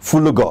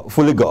fully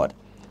God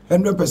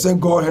 100%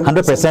 God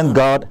 100%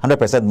 God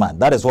 100% man.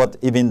 That is what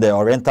even the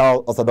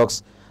Oriental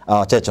Orthodox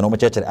church and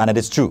church and it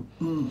is true.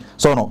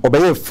 So no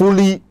obey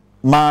fully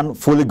man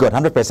fully God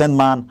 100%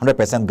 man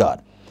 100%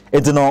 God.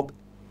 It's no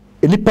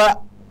nipa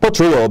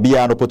portray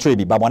bia no portray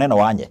bi babone na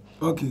wanye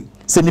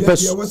se nipa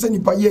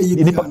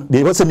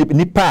they was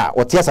nipa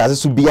o tia asase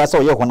su bia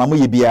so ye honam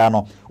ye bia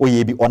no o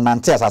ye bi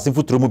onante asase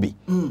futuro mu bi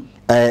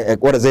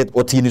what is it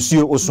o ti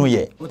nisuo osun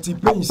ye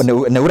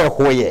na wura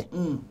ho ye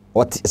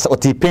o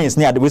ti pains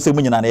ne ade we se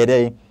mu nyina na ye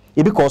dey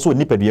e because o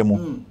nipa bia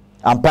mu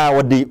ampa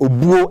wo de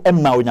obuo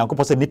emma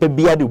onyankopon se nipa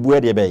bia de obuo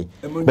de be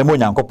mo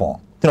onyankopon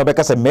ti no be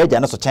ka se meja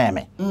na so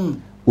cheme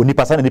o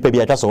nipa sa na nipa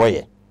bia twa so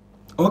ye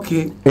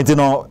enti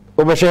no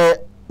obehwe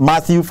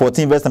Matthew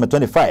 14 verse number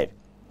 25.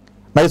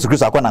 Na Yesu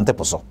Kristo akwa nante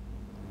poso.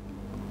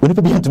 When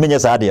people begin to mean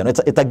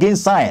it's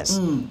against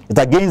science. It's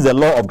against the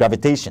law of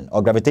gravitation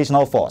or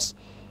gravitational force.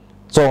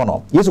 So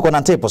no, Yesu kwa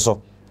nante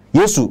poso.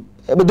 Yesu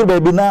beduru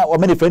baby na o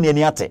many friend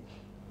ni ate.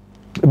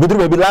 Beduru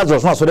baby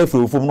Lazarus na so dey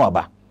free fom no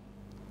aba.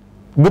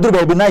 Beduru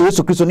baby na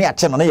Yesu Kristo ni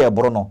ache no na ye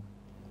boro no.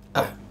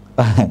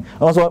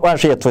 Also one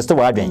share twist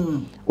wa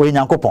adwen we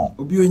nyankopon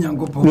obi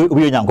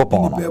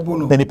onyankopon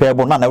no ni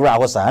pebo na wura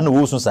ho sa na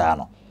wo su sa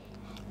no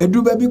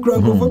edu ba bi kura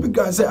nkofo bi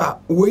ka say ah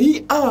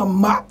we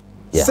ama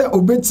say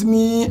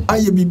obetimi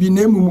aye bibi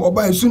na emum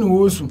oba esu no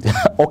wo su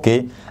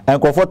okay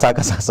nkofo ta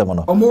ka sa mo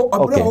no omo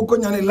obra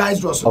okonya ni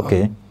lies was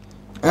okay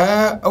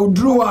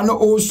odru wa no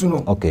o su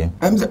no okay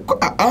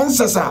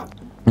answer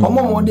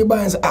omo mo de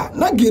ba say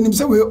na genim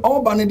say we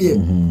all ba ne de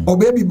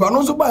oba bi ba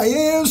no so ba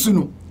yesu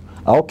no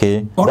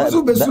okay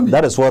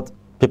that is what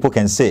people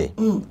can say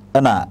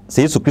and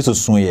say Jesus Christ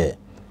sun ye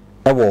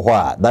ewo ho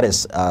a that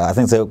is I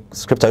think the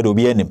scripture do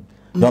be enim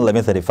John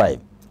 11:35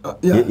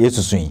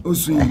 Jesus sun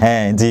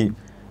nti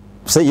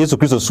say Jesus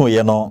Christ sun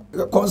ye no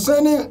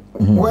concerning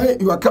where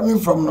you are coming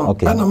from no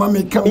okay. and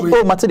mama can we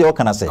oh matter the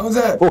can say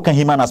oh can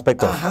human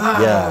aspect of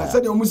yeah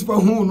said the music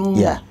hu no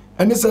yeah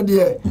and said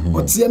the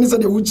otie and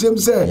said the wuchem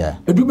say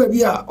edu ba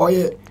bia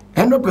oye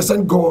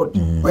 100% God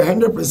or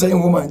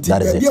 100% woman.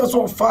 Baby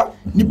also far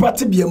ni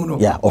party biam no.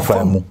 Yeah,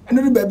 offer mu. And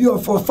the baby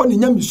of for fun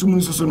nyam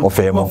sumu so no.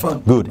 Offer mu.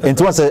 Good. And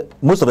to say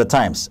most of the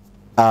times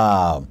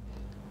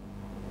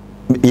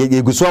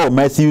you go so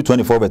Matthew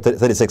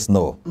 24:36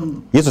 no.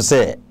 Jesus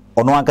say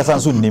ono ankasa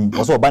nso nim,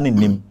 also oba ne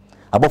nim,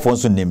 abofo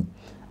nso nim.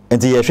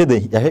 And you share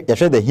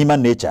the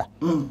human nature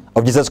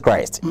of Jesus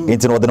Christ.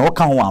 Into no the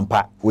waka ho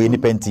ampa we ni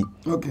penti.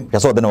 Okay.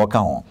 That's all the waka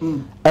ho.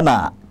 And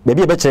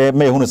baby be che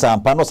me hunu sa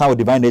ampa no sa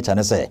divine nature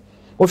ne say.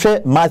 O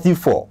hwe Matthew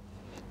 4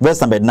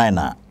 verse number 9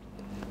 na.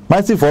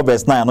 Matthew 4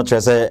 verse 9 no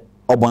che say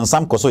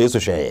obonsam koso Yesu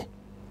hwe.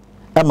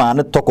 E ma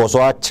ne tokoso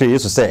a kire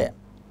Yesu say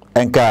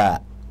enka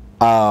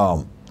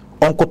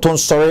onkoton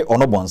sorry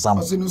ono bonsam.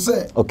 Asinu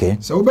say. Okay.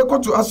 So we be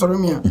to asori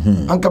me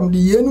ankam de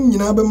yenum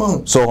nyina be ma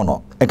ho. So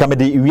no. Enka me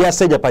de wi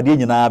ase japade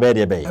nyina be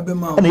de be.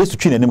 Na Yesu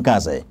twi nanim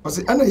kan say. O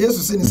say ana Yesu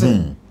say ni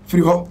say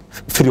free ho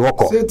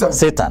ko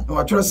Satan. No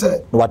watwere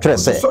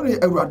say. Sorry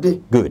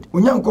Awurade. Good.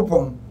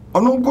 Onyankopon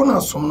ono nko na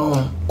som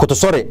no.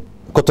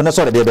 Koto ne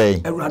sorry de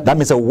be. That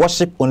means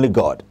worship only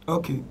God.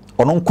 Okay.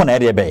 Ono nko na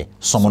de be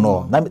som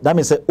no. That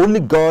means only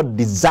God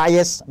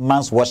desires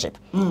man's worship.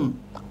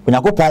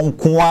 Onyankopon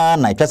kwa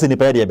na twase ni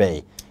pe de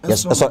be.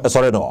 Yes,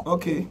 sorry no.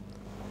 Okay.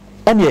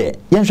 Anye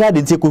yen hwa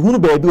de ntie ko hunu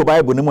ba bi o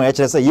Bible ni mo ya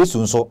kire say Yesu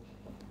nso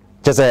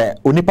kire say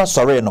onipa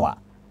sorry no a.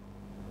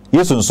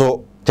 Yesu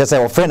nso kire say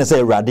ofren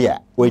say Awurade a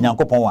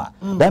Onyankopon a.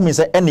 That means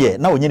anye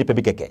na onye ni pe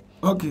bi keke.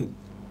 Okay.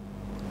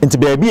 Inti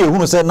baby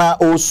ehunu se na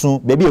osu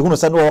baby ehunu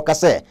se na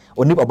okase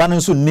oni oba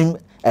nso nim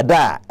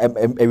eda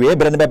ewe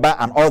ebre ne beba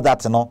and all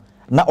that no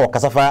na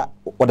okasafa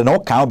ode na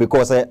okan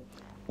because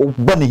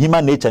oba ni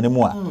human nature ne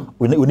mu a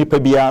onipa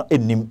bia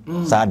enim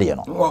saa de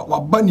no wa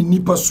ba ni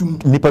nipa sum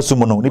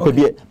no nipa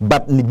bia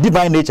but ni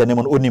divine nature ne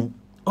mu onim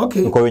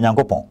okay ko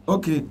Nyankopon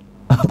okay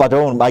but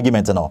on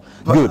argument no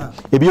good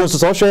ebi nso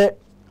so hwe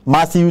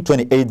Matthew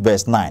 28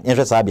 verse 9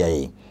 enhwe saa bia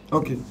yi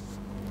okay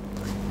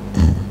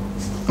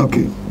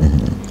okay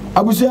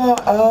abusia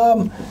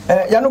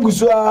ya no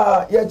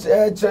gusua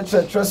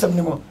ya trusem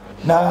ni mo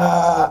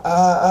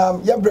na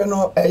ya bre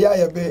no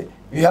ya be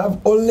we have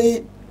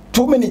only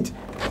 2 minutes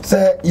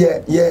say yeah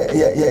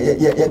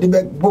the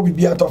big bobby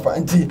bia tofa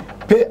anti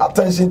pay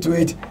attention to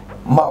it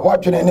ma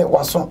watwene ne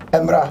waso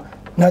emra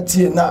na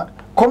tie na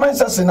comment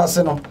section na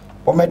se no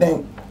o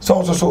meden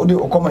so the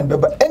comment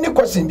beba any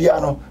question bia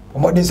no o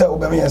mode say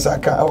obem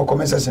yensa ka our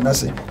comment section na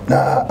se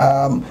na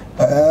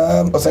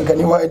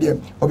osankani wa idea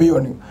obi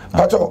yoni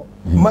pato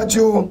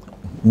Matthew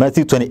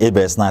 28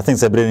 verse 9 I think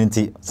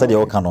celebrity said the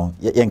oka no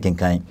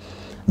yenkenkan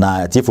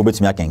na tifo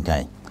betumi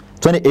akenkan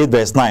 28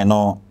 verse 9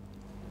 no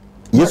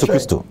Yesu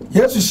Kristo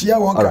Yesu shia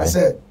won ka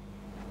say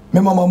me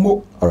mama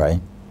mo all right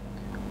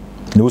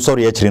no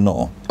sorry actually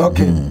no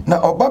okay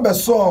na oba be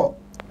so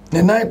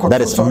ne nine koto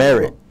that is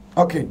Mary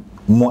okay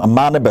mo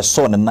amana be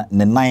so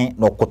ne nine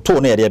no koto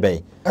na ere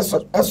be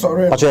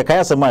sorry but you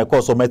can say my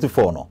course of Matthew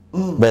 4 no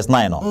verse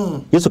 9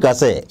 no Yesu ka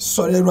say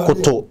sorry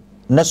koto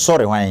ne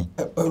sorry wan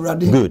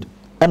good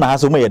and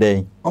has mo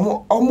yede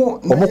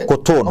omo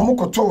koto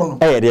no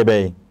ere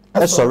be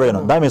sorry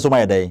no that means mo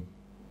yede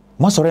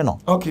mo sorry no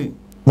okay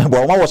but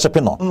one worship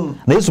no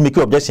na Yesu make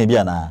objection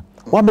bia na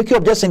one make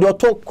objection the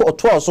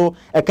oto so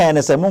e kan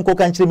ne say monko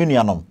kan kire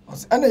menuanom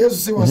and Yesu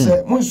say won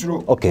say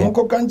monsuro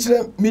monko kan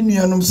kire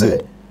menuanom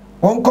say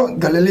wonko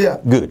Galilea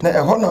good na e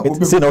ho na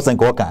obi say no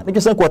senko ka ne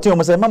say ko tie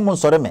mo say mam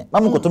sore me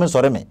mam ko to me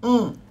sore me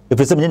e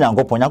fi say me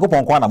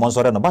Nyankopon ko na mo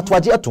sore no but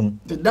waje atum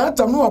that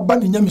time no aba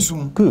ne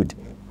nyamisum good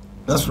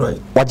that's right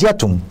waje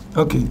atum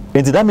okay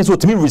and that means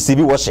what me receive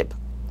worship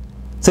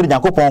say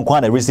Nyankopon ko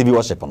na receive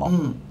worship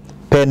no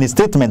pen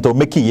statement o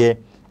make ye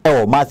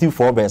Matthew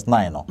 4 verse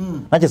 9 no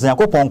na je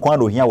Nyankopon ko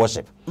na ohia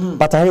worship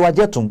but ahe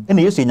waje atum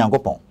ene Yesu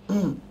Nyankopon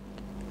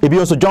ebi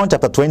also John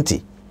chapter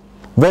 20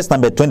 verse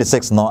number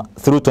 26 no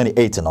through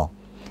 28 no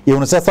you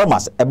know say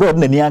Thomas ebe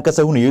na ni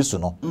ankasa hu Yesu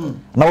no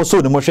na wo so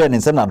ni mo hwe ne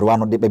nsem na doa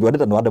no de bebi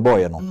ode na wade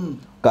boy no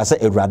ka say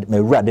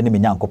Ewurade ne me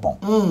Nyankopon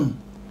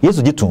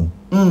Yesu gitum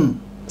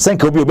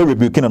senke obi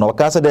rebuke no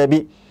ka say da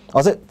bi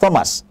o say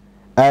Thomas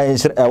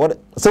what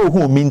say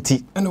hu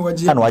minti ana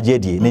waje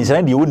adie ne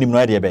nhyira de wonim no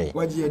ade be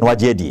na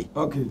waje adie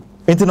okay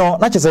Enti no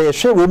na kyerɛ sɛ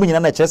yɛhwɛ wo mu nyina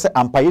na kyerɛ sɛ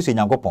ampa Yesu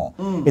Nyankopɔn.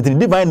 Enti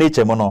divine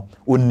nature mo no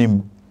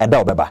onim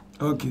ɛda obɛba.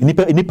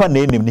 Nipa na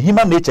enim ni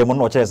human nature mo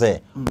no kyerɛ sɛ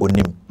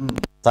onim.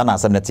 Sa na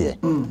asɛm nete.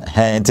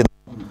 Enti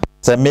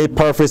sɛ me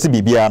paraphrase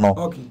bibia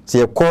no.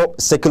 Sɛ yɛkɔ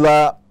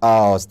secular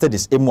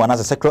studies emu ana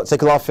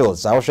secular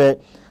fields. I hwɛ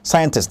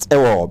scientists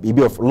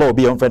bibi of law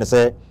bi on friend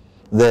say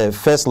the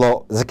first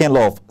law, the second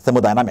law of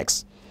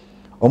thermodynamics.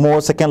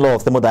 Almost second law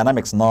of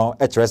thermodynamics no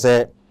kyerɛ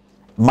sɛ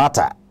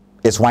matter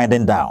is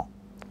winding down.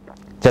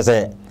 Kyerɛ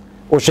sɛ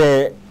o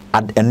hwɛ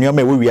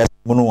nneɛma ɛwɔ wiase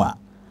mu no a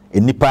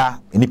nipa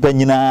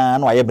nyinaa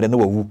na ayɛ brɛ no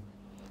wawu.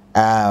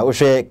 O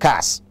hwɛ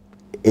cars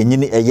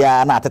enyini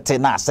ɛya na atete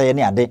na asɛe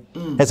ne ade.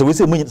 Ɛsɛ we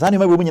say mu saa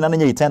nneɛma ɛwɔ mu nyinaa na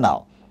nyɛ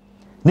eternal.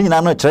 Ne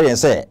nyinaa no kyerɛ yɛn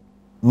sɛ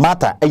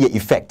matter ɛyɛ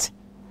effect.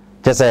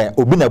 Kyerɛ sɛ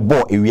obi na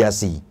bɔ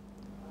ewiase.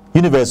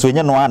 Universe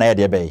wenye no ana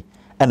ɛde bɛyi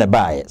ɛna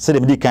bae. Sɛ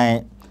dem di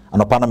kan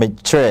anopa na me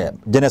kyerɛ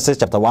Genesis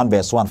chapter 1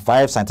 verse 1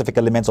 5 scientific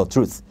elements of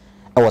truth.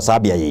 Ɛwɔ saa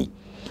bia yi.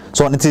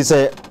 So it is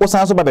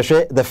osan so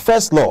babehwe the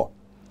first law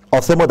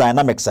of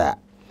thermodynamics.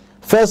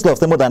 First law of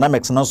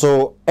thermodynamics no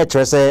so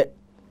kyerɛ sɛ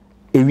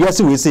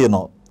ewiase we say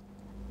no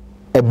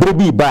ɛbrɛ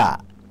bi ba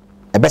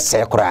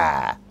ɛbɛsɛ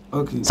koraa.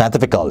 Okay.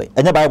 Scientifically.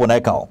 Ɛnyɛ Bible na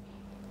ɛka o.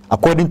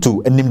 According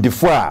to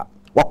animdifo a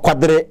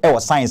wakwadere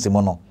ɛwɔ science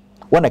mu no.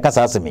 Wɔn ɛka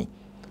saa asɛm.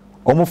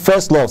 Omo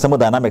first law of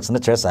thermodynamics no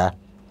kyerɛ saa.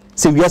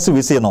 Sɛ wiase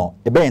we say no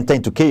ɛbɛ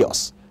intend to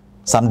chaos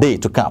someday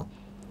to come.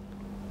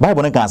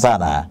 Bible no kan saa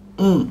na.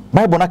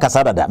 Bible na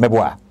kasa dada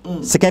meboa.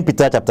 2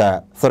 Peter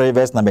chapter 3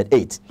 verse number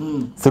 8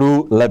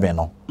 through 11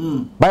 no.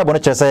 Bible no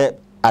kyerɛ sɛ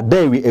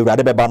adawi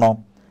ewurade bɛba no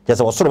kyerɛ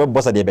sɛ wɔsoro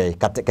bɛbɔ sɛ deɛ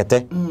bɛyɛ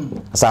kete.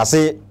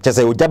 Asase kyerɛ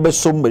sɛ ogya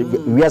bɛsom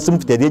wiase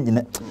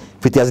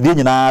fitiasde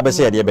nyinaa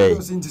bɛsɛ deɛ bɛyɛ.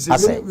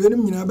 Asɛ.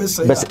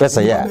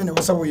 Bɛsɛ ya.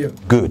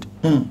 Good.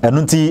 Ɛno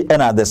nti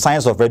ɛna the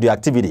science of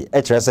radioactivity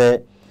kyerɛ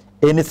sɛ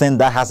anything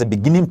that has a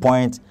beginning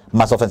point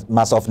must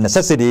of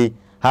necessity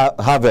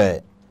have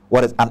a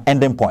what is an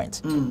ending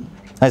point.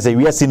 I say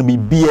we are seeing me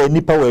be a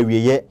nipa where we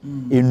ye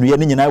in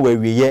Rianina where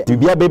we ye to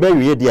be a baby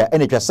we dear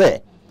and it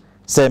say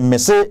me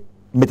say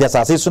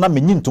metasase so na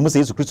menyim to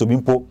say Yesu Kristo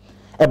bimpo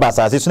e ba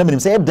sase so na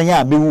menim say ebdan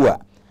ya mewua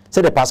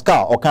say the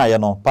Pascal or kan ye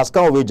no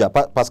Pascal wager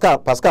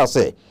Pascal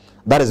say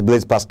that is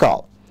Blaise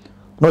Pascal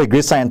no a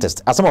great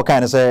scientist as some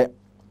kind say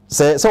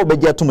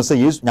obegia to say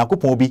Yesu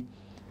Nyankopon bi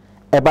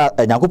e ba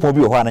Nyankopon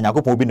bi wo ho na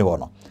Nyankopon bi ne ho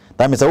no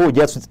that means say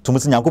obegia to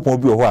say Nyankopon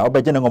bi wo ho a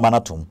obegye ne ngoma na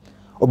tom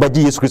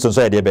obegye Yesu Kristo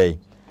so e de be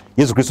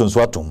Yesu Kristo nso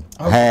atom.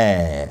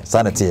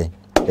 Sanity.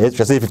 It's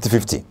just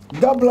 50-50.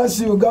 God bless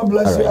you. God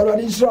bless you.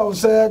 Already Israel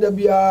said that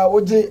we are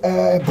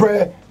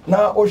prayer.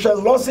 Now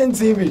Lordson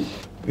TV.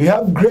 We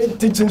have great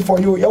teachings for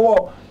you. You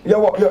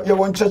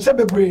want church be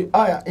you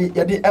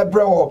the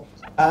ebrewo.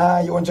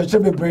 You want church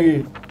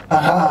be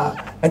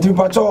and to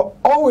patrol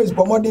always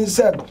Bomodin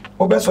said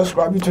obe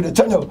subscribe to the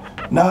channel.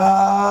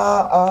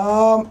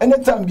 Now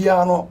anytime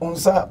biano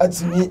unsa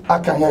atimi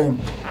akanya.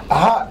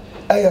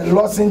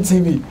 Lordson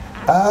TV.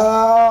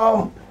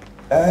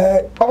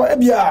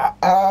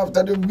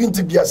 After the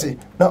winter biase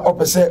na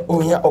opese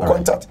ohia o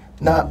contact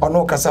na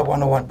ono kasa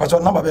 101 but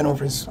your number be no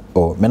friends.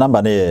 Oh, my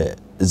number is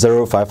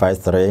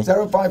 0553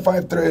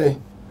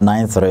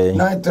 93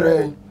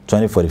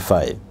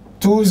 2045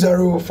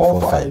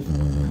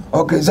 2045.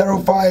 Okay,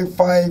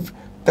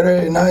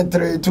 0553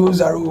 93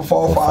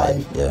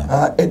 2045.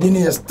 Yeah.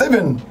 Edini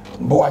Stephen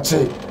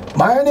Boache.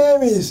 My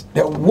name is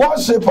the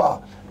worshipper.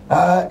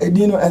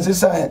 Edino and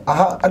say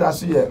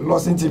adaso ye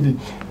Lordson TV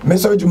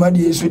message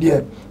jumadi yesu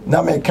de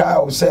na me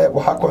ka say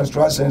we have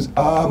constructions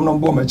no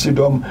bo ma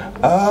chidom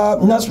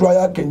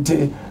nyasroya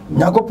kente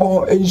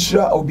nyakopon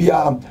enhira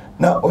obia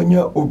na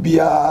onya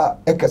obia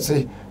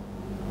ekese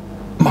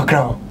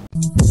makra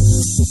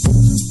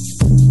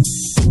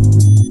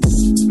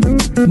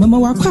Mama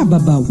Waka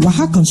Baba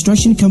Waha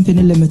Construction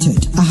Company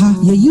Limited.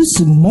 You use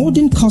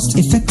modern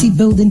cost-effective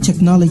building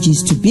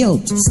technologies to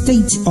build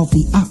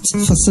state-of-the-art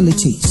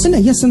facilities. And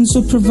yes,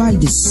 also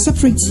provide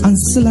separate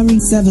ancillary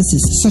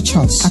services such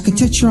as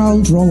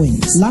architectural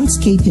drawings,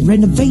 landscaping,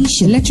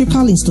 renovation,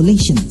 electrical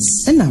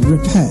installations, and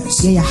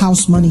repairs.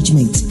 House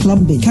management,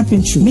 plumbing,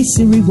 carpentry,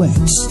 masonry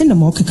works, and the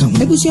market come.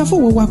 Ebusia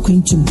for Wawa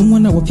Quintum,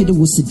 Bumwana Wapida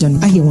was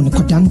done. I want to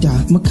Kodanda.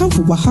 Makam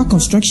for Waha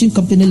Construction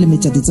Company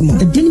Limited. It's a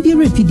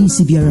Denbiara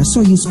PDC Biara.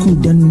 So school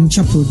done,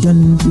 chapel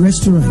done,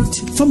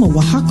 restaurant. From a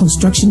Waha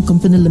Construction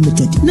Company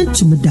Limited.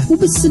 Nantumada,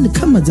 Ubesin the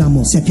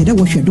Kamadamo, Sapeda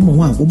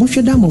Washadamo,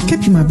 Oboshadamo,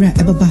 Capimabra,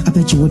 Ababa,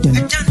 Apachiwodan.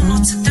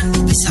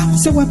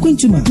 So we're going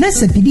to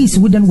Manasseh PDC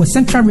Wooden was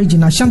Central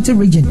Region, Ashanti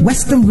Region,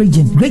 Western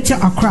Region, Greater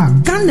Accra,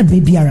 Ghana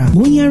Babyara.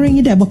 Moyaring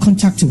it ever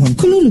contact one.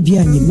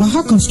 Kululubiani,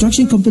 Waha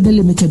Construction Company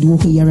Limited,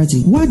 Woko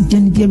Yarati. What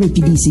Denbiara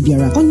PDC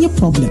Biara on your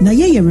problem? Na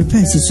ya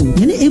repairs so.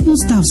 Yana able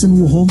staffs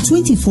and home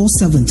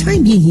 24/7.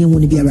 Time being here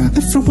when Biara.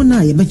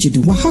 Afropona, I bet you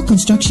do. Waha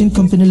Construction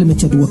Company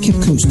Limited,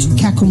 Cape Coast,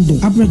 Kakumdo,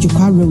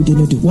 Abrajukwa Road,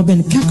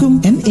 Waben Kakum,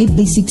 MA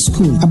Basic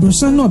School,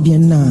 Abrosano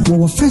Biana,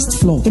 our first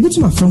floor, a bit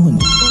from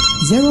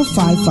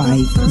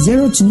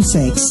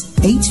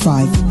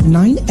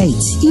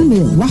 055-026-8598.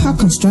 Email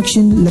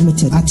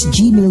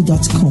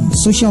wahaconstructionlimited@gmail.com.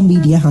 Social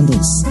media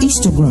handles: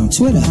 Instagram,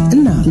 Twitter,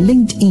 and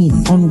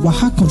LinkedIn on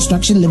Waha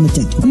Construction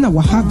Limited, and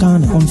Waha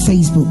Ghana on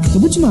Facebook.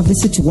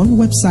 Visit one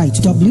website,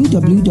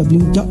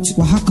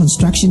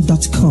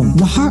 www.wahaconstruction.com.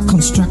 Waha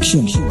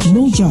Construction.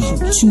 No job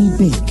too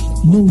big,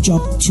 no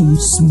job too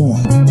small.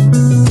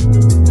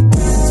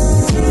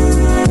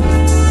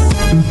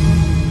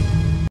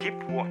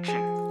 Keep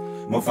watching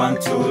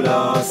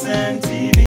Lordson TV.